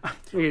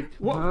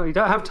 Well, you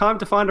don't have time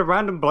to find a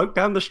random bloke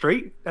down the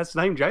street that's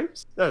named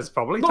James. That's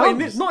probably not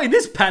in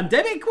this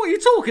pandemic. What are you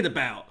talking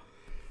about?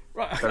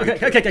 Right.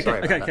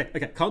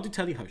 Okay. Can't do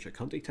Tally Ho show.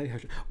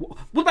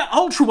 What about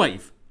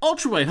Ultrawave?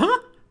 Ultrawave, huh?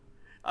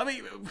 I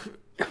mean,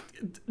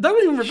 no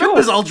one even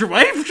remembers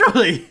Ultrawave,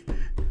 surely.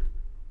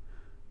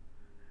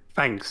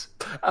 Thanks.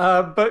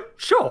 But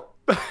sure,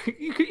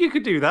 you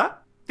could do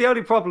that. The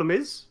only problem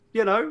is,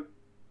 you know,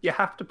 you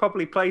have to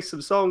probably play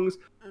some songs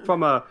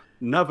from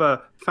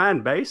another fan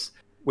base,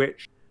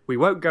 which we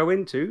won't go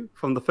into,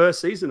 from the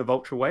first season of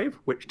Ultrawave,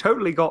 which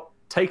totally got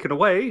taken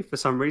away for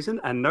some reason,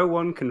 and no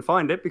one can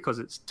find it because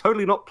it's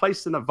totally not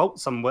placed in a vault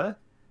somewhere.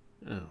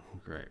 Oh,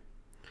 great.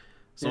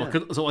 So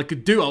I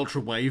could do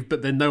Ultrawave,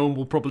 but then no one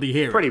will probably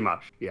hear it. Pretty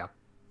much, yeah.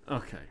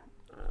 Okay.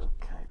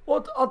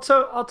 Well,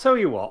 I'll tell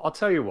you what.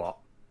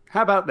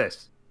 How about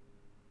this?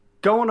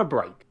 Go on a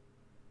break.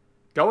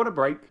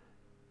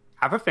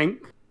 Have a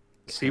think.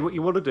 See what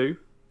you want to do.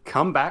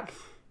 Come back.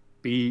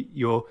 Be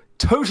your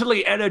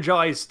totally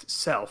energized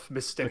self,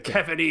 Mr.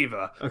 Kevin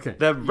Eva. Okay.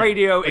 The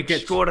radio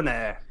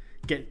extraordinaire.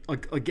 I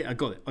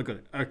got it.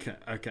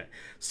 Okay.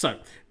 So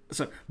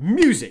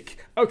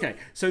music. Okay,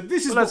 so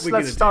this is what we're going to do.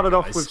 Let's start it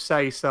off with,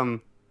 say,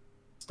 some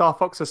Star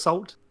Fox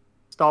Assault,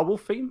 Star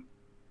Wolf theme.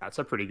 That's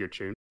a pretty good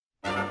tune.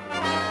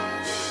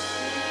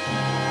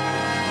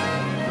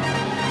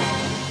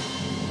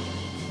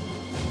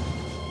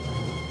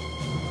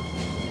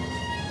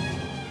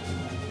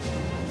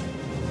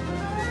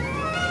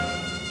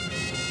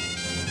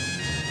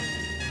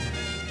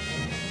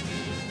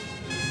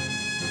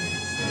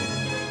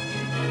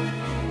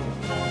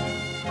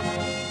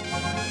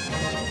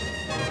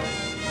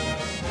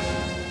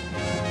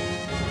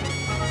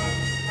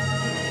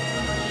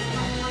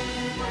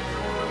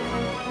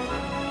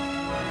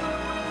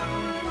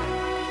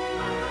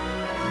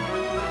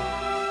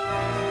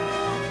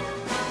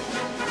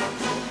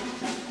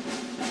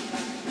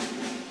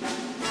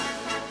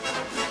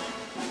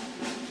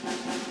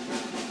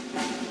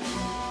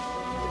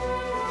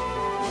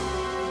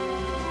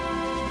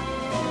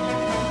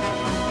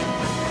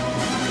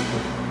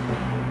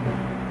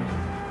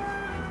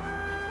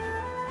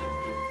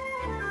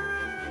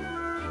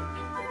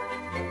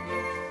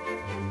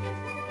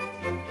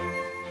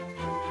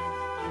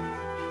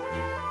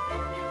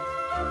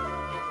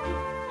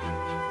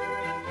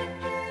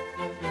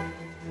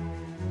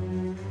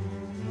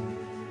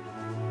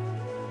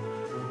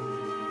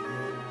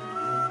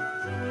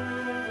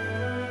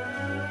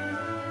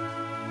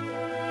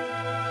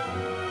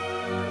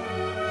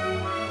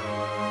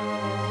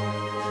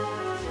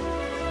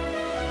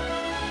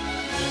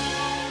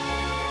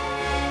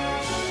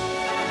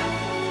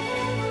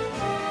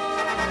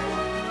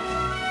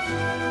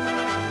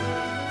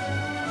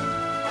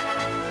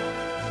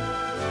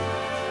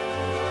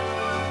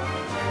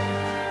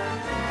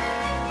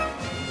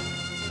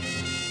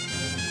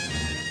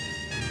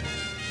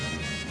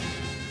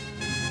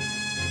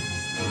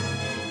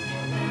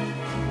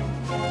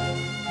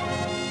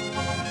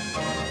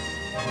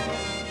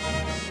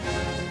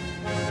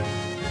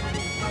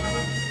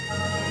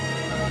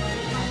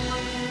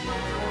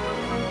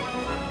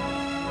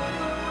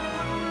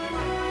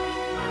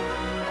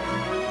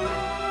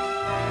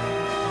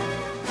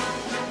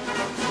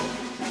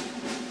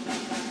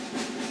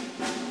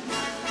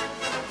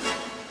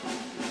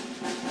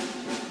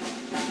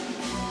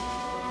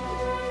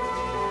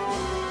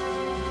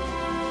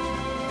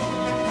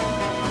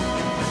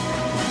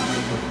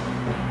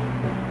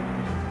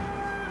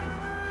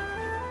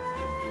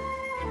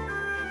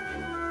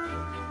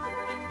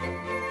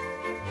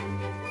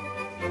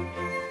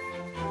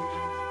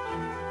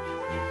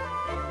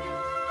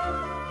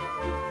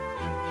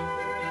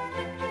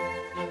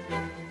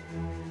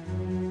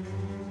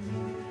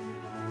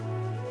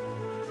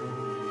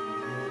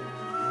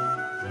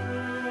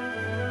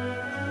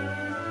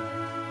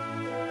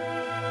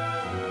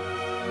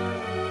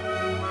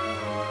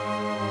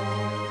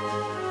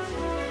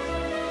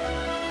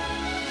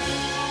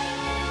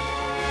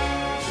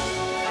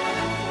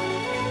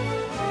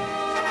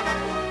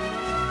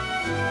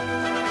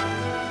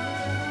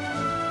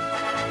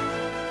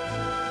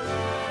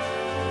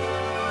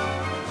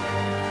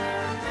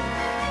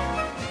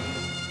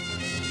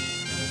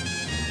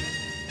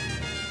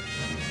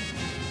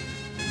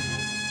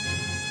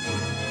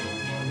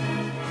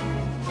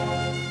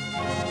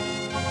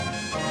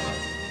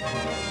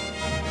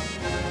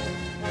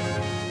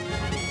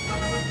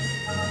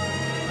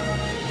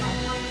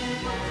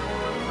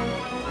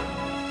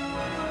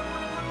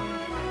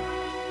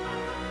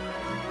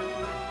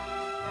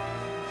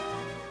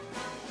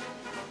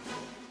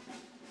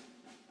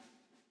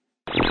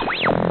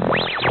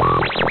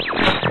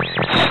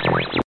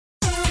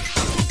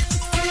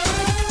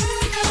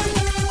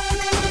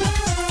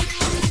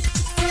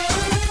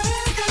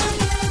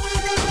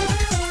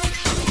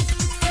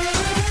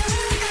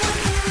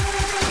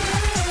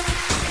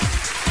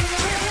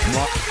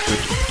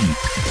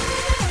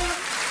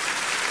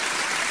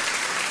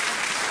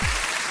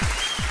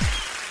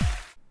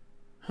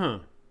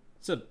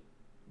 It's a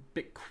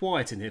bit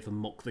quiet in here for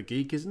Mock the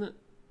Geek, isn't it?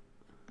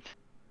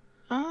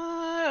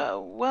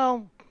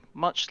 Well,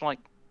 much like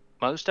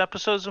most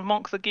episodes of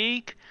Mock the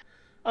Geek,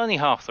 only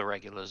half the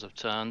regulars have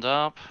turned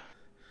up.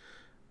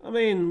 I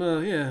mean,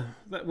 yeah,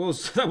 that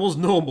was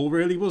normal,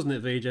 really, wasn't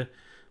it, Vija?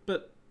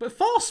 But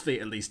Fast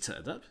Feet at least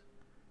turned up.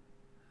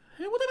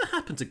 Hey, whatever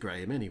happened to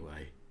Graham,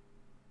 anyway?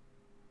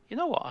 You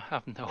know what? I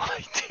have no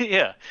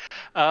idea.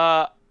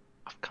 I've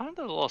kind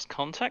of lost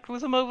contact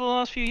with him over the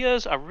last few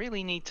years. I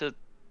really need to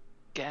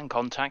get in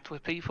contact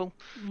with people.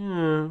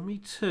 Yeah, me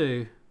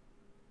too.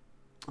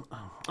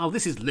 Oh,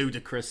 this is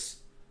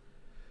ludicrous.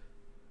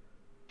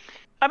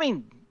 I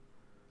mean,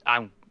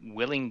 I'm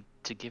willing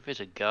to give it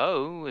a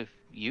go if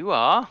you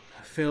are.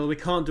 Phil, we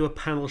can't do a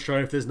panel show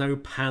if there's no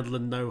panel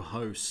and no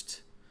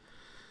host.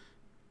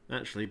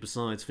 Actually,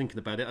 besides, thinking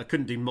about it, I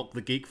couldn't do Mock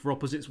the Geek for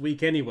Opposites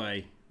Week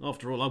anyway.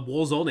 After all, I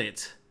was on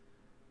it.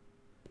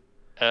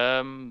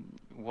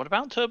 What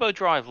about Turbo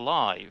Drive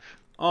Live?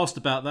 Asked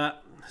about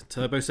that.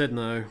 Turbo said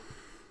no.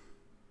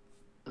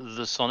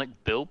 The Sonic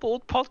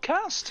Billboard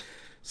podcast?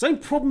 Same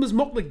problem as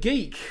Mock the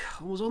Geek.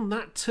 I was on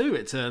that too,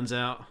 it turns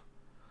out.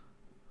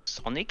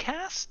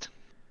 Sonicast?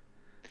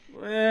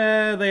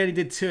 Well, they only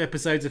did 2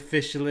 episodes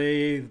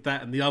officially.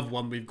 That and the other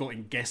one we've got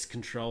in guest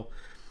control.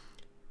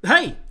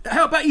 Hey,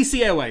 how about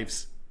EC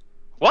Airwaves?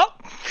 What?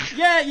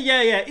 Yeah.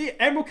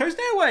 Emerald Coast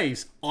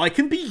Airwaves. I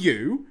can be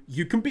you.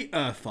 You can be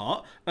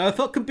Earthart.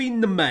 Earthart can be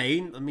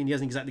Nemain. I mean, he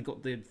hasn't exactly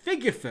got the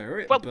figure for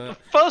it. Well, but...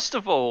 first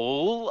of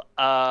all,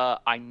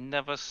 I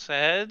never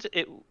said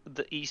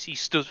the EC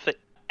stood for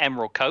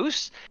Emerald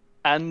Coast.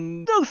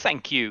 And no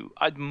thank you.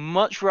 I'd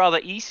much rather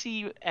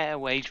EC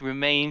Airwaves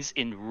remains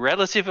in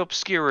relative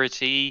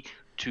obscurity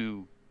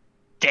to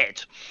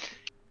dead.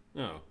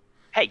 Oh.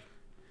 Hey,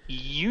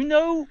 you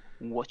know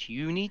what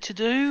you need to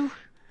do?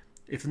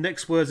 If the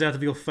next words out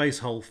of your face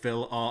hole,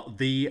 Phil, are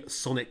the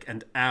Sonic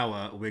and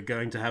Hour, we're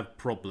going to have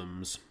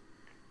problems.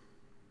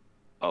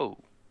 Oh.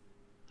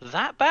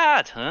 That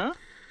bad, huh?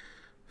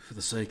 For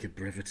the sake of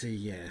brevity,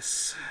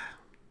 yes.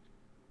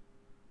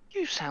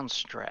 You sound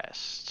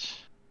stressed.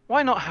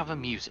 Why not have a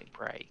music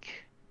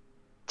break?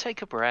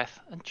 Take a breath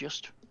and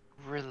just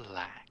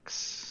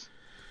relax.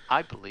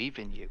 I believe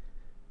in you.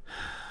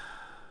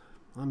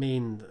 I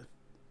mean,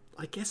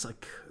 I guess I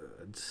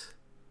could.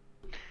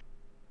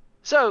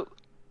 So,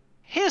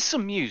 here's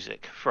some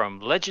music from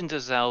Legend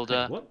of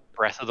Zelda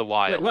Breath of the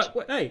Wild.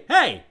 Wait,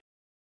 hey!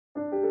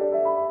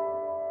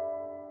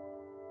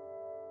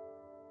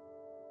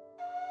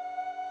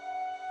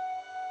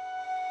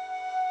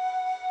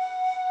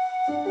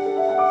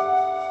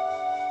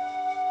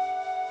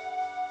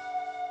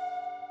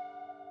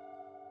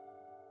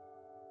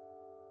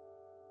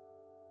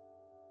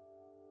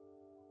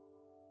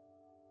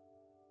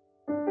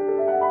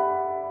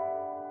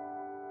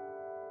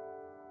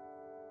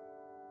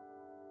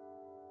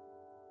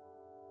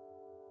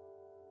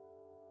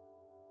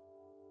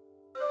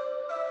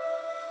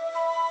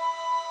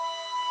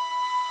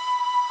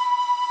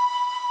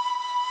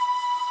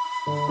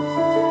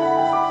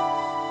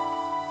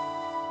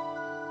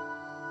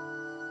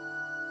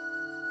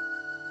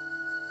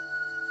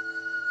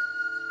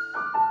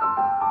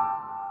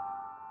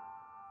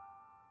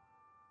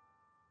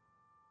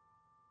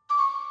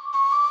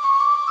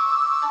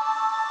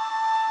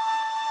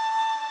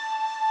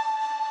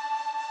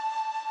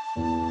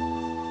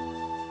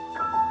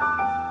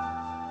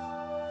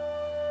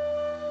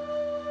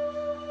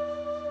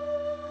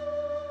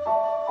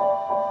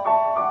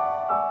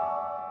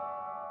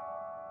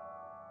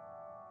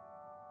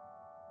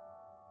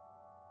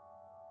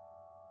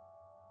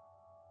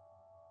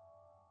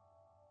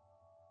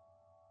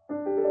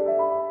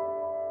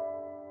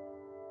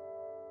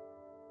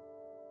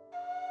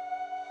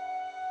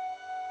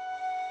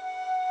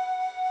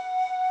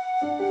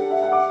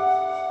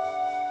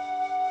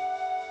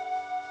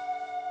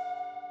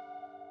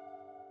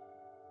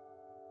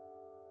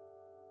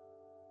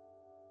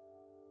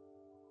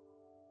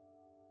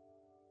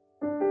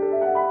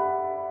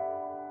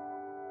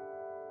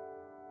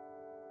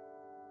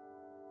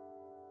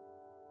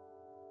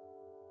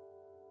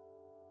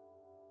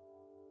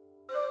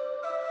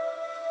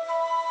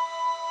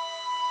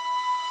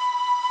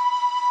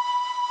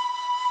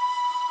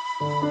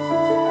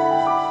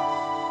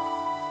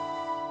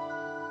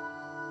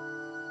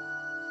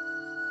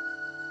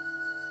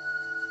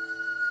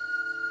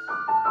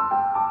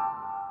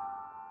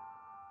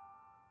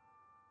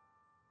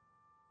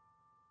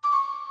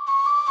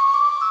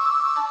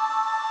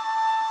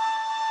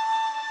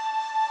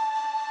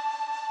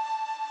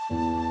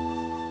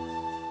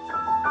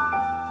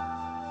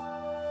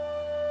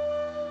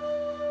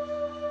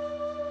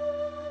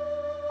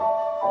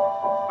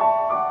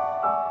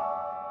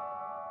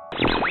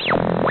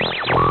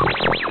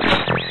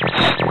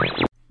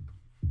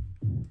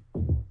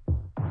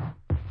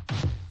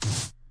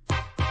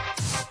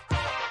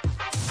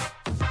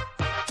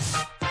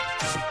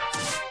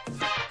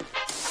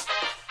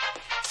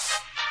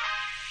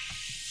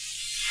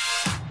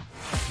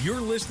 You're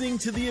listening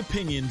to The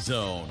Opinion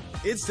Zone.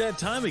 It's that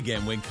time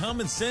again when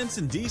common sense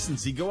and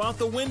decency go out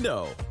the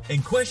window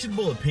and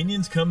questionable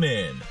opinions come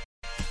in.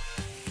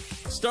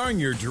 Starring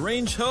your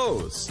deranged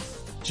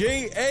hosts,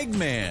 Jay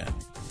Eggman,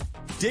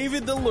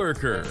 David the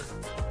Lurker,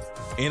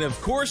 and of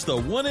course the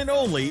one and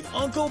only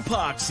Uncle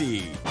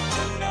Poxy.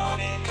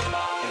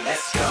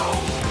 Let's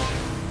go.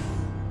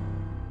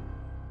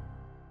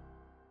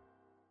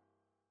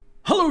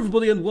 Hello,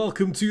 everybody, and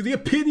welcome to The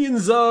Opinion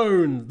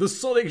Zone, the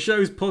Sonic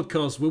Show's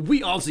podcast where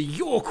we answer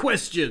your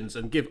questions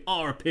and give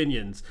our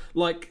opinions.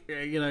 Like,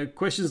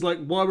 questions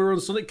like why we're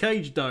on Sonic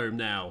Cage Dome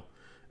now,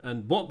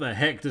 and what the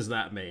heck does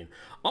that mean?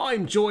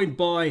 I'm joined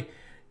by...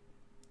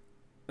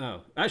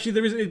 Oh, actually,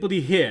 there isn't anybody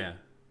here.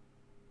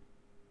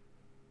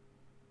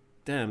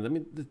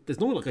 Damn, there's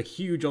normally like a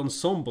huge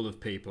ensemble of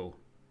people.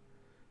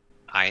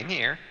 I am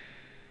here.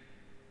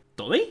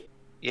 Donnie?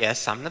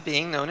 Yes, I'm the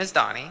being known as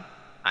Donnie.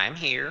 I'm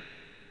here.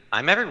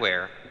 I'm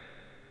everywhere.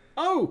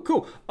 Oh,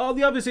 cool. Are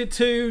the others here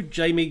too?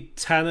 Jamie,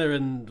 Tanner,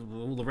 and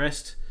all the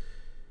rest?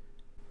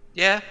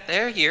 Yeah,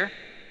 they're here.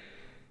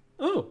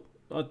 Oh,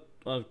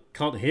 I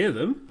can't hear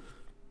them.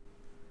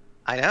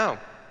 I know.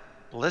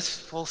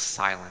 Blissful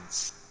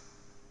silence.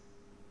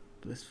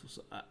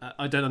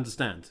 I don't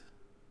understand.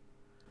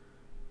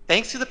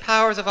 Thanks to the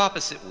powers of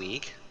Opposite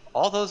Week,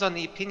 all those on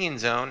the Opinion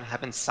Zone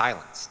have been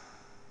silenced.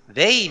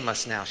 They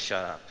must now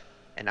shut up.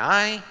 And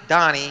I,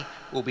 Donnie,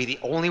 will be the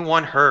only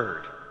one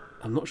heard.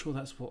 I'm not sure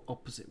that's what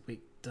Opposite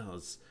Week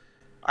does.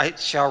 I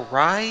shall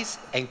rise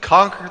and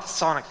conquer the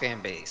Sonic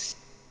fan base.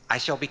 I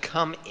shall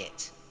become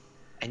it.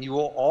 And you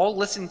will all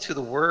listen to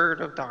the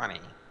word of Donnie.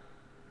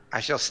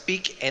 I shall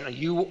speak and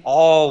you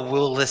all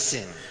will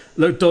listen.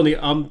 Look, Donnie,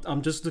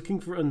 I'm just looking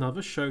for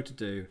another show to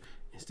do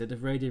instead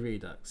of Radio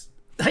Redux.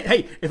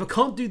 Hey, if I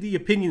can't do the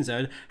Opinion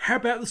Zone, how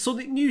about the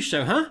Sonic News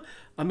Show, huh?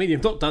 I mean,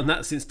 you've not done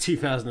that since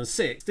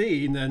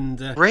 2016,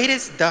 and...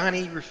 Greatest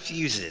Donnie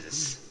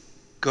refuses.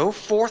 Go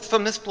forth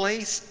from this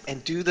place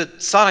and do the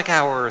Sonic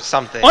Hour or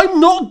something. I'm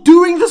not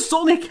doing the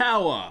Sonic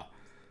Hour!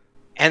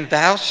 And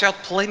thou shalt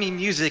play me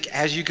music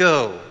as you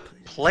go.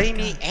 Play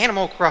me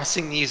Animal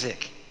Crossing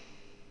music.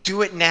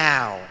 Do it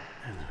now.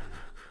 Animal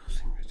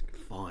Crossing music,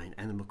 fine.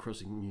 Animal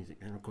Crossing music,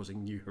 Animal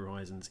Crossing New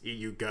Horizons, here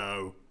you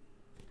go.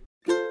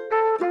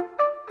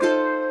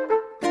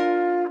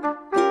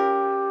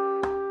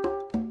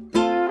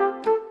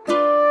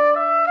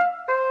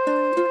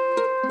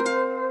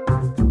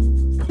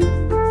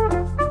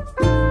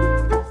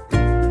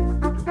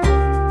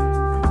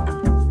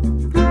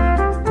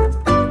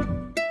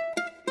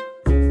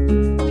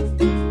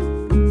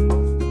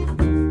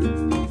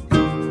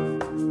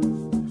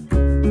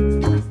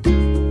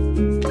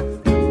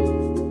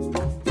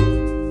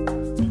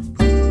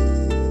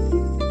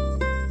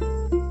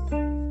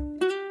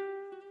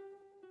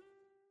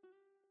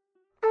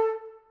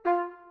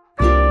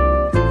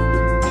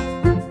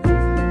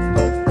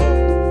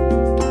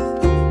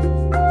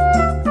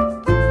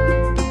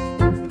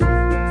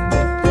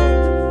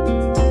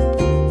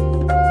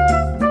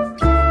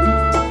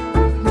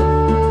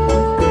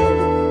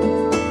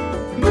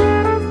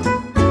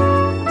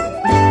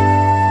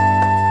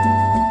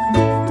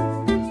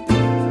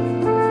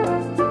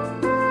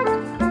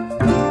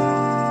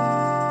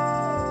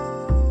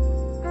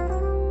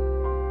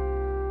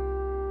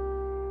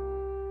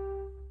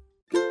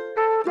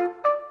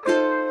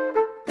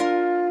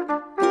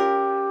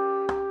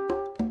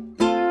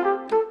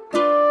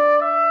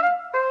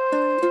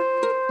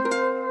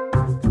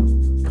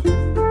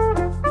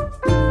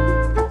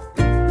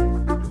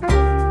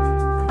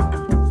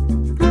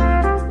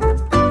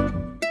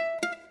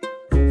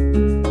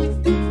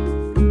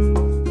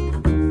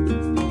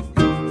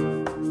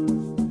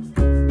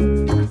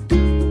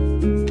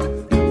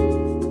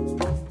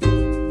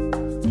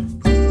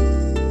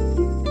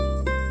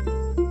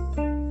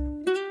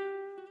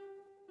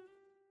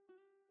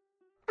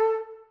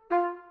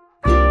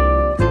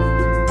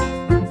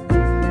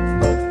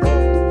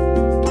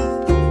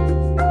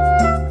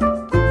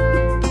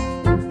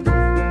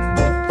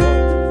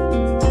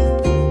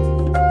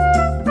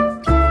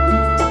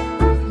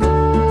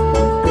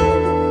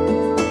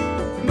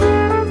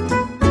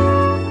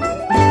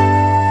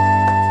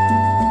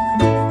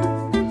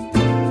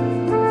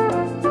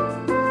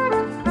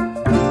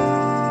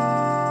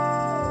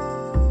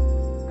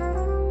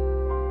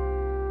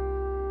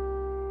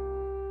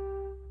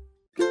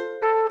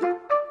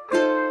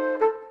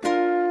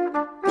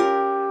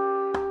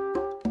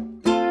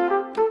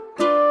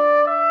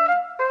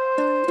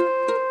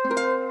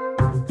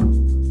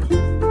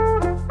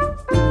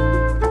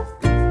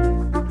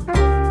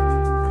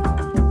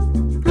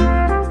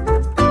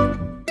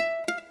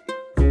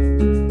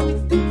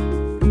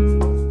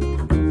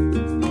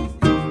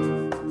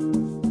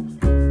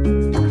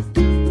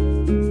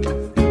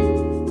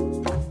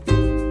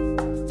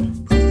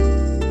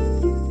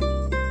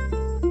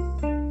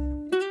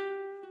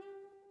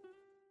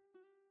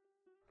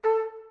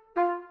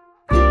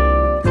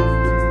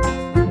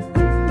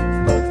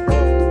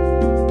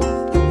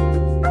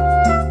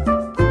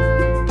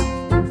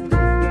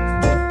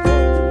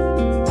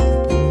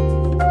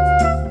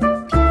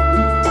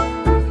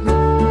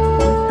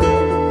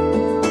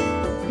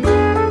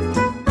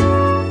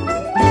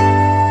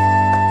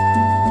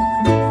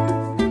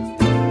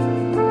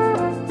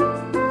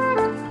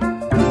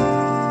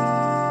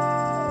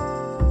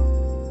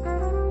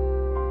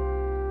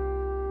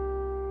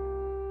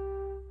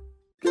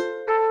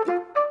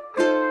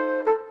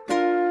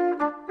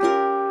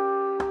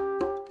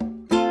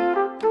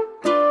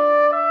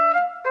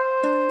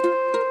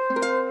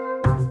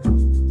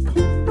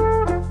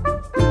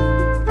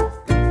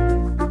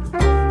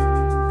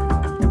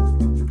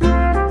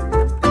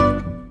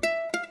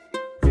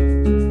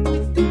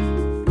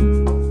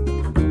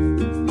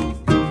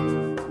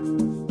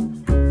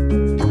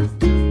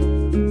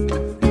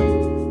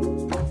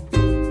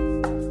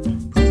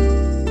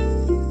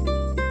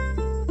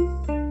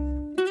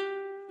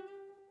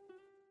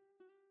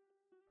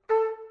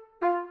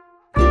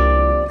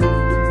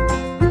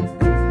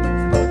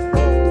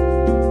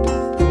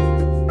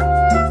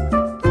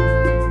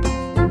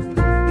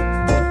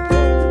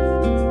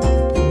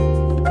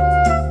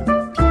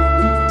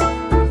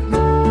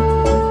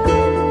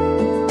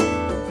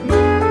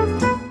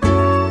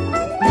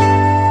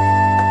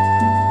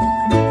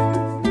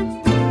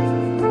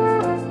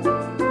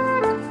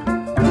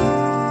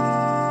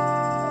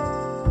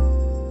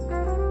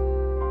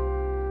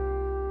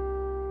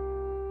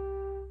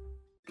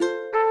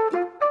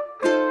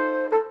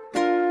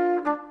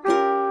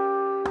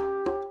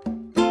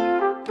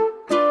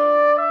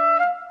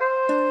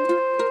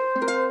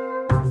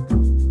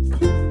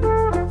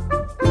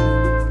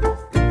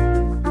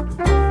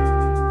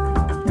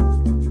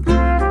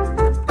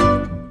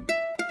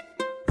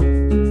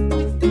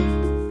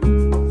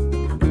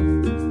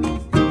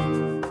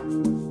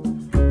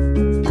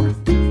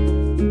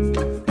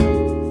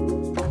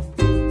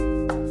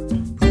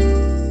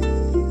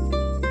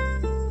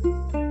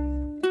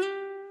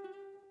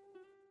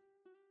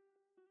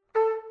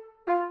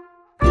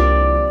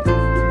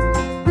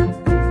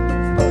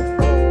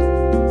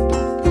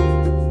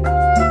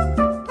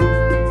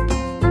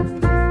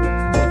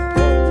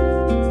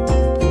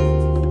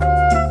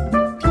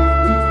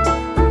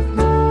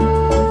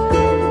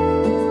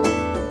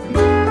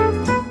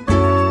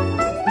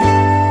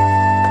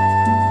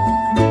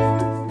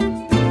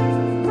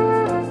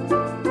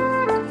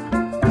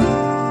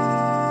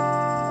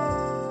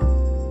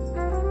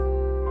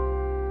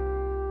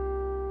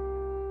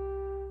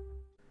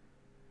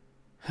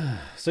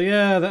 So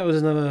yeah, that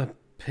was another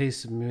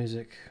piece of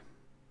music.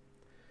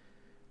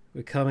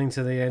 We're coming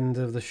to the end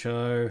of the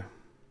show.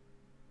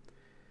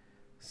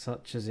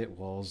 Such as it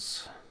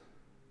was.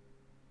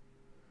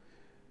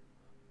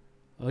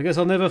 I guess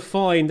I'll never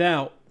find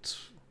out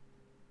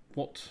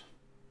what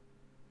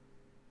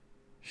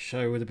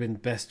show would have been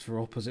best for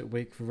opposite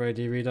week for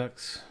Radio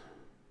Redux.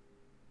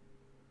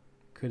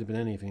 Could have been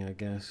anything, I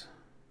guess.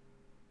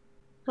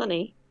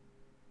 Honey.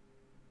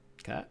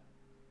 Cat.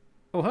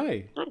 Oh,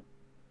 hey. Hi.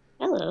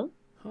 Hello.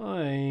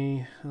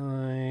 Hi.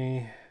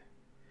 Hi.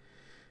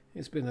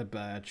 It's been a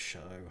bad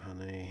show,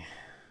 honey.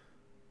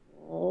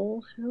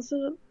 Oh, has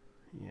it?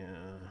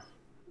 Yeah.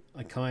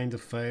 I kind of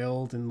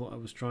failed in what I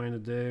was trying to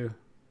do.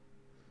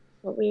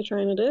 What were you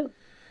trying to do?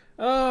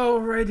 Oh,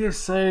 Radio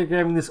Sega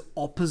having this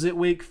opposite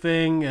week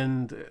thing,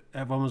 and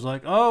everyone was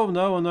like, oh,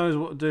 no one knows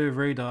what to do with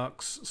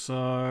Redux.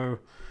 So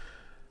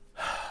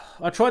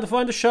I tried to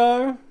find a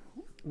show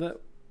that,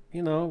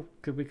 you know,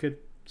 we could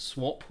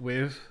swap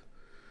with,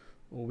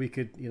 or we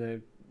could, you know,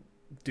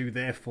 do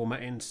their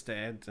format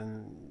instead,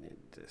 and it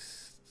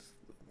just,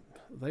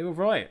 they were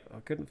right. I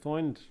couldn't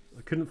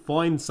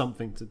find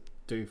something to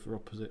do for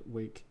opposite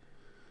week.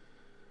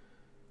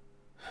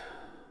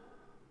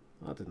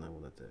 I didn't know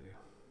what to do.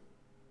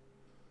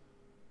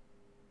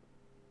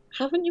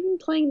 Haven't you been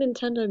playing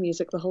Nintendo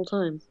music the whole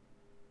time?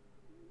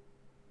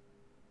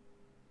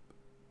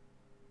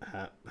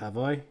 Have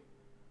I?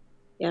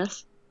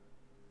 Yes.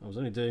 I was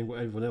only doing what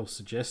everyone else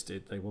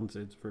suggested they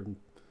wanted from...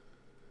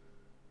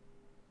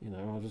 You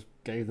know, I just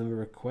gave them a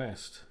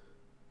request.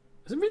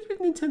 Has it really been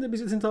Nintendo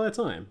music this entire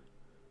time?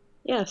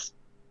 Yes.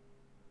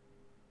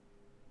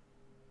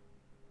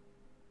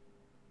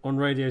 On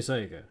Radio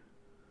Sega?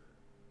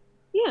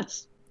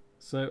 Yes.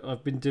 So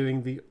I've been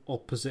doing the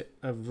opposite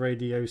of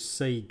Radio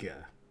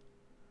Sega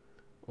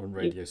on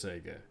Radio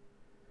Sega.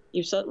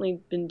 You've certainly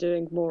been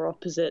doing more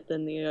opposite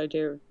than the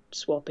idea of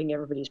swapping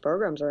everybody's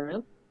programs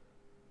around.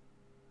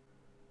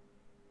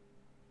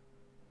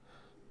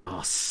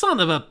 Oh, son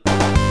of a...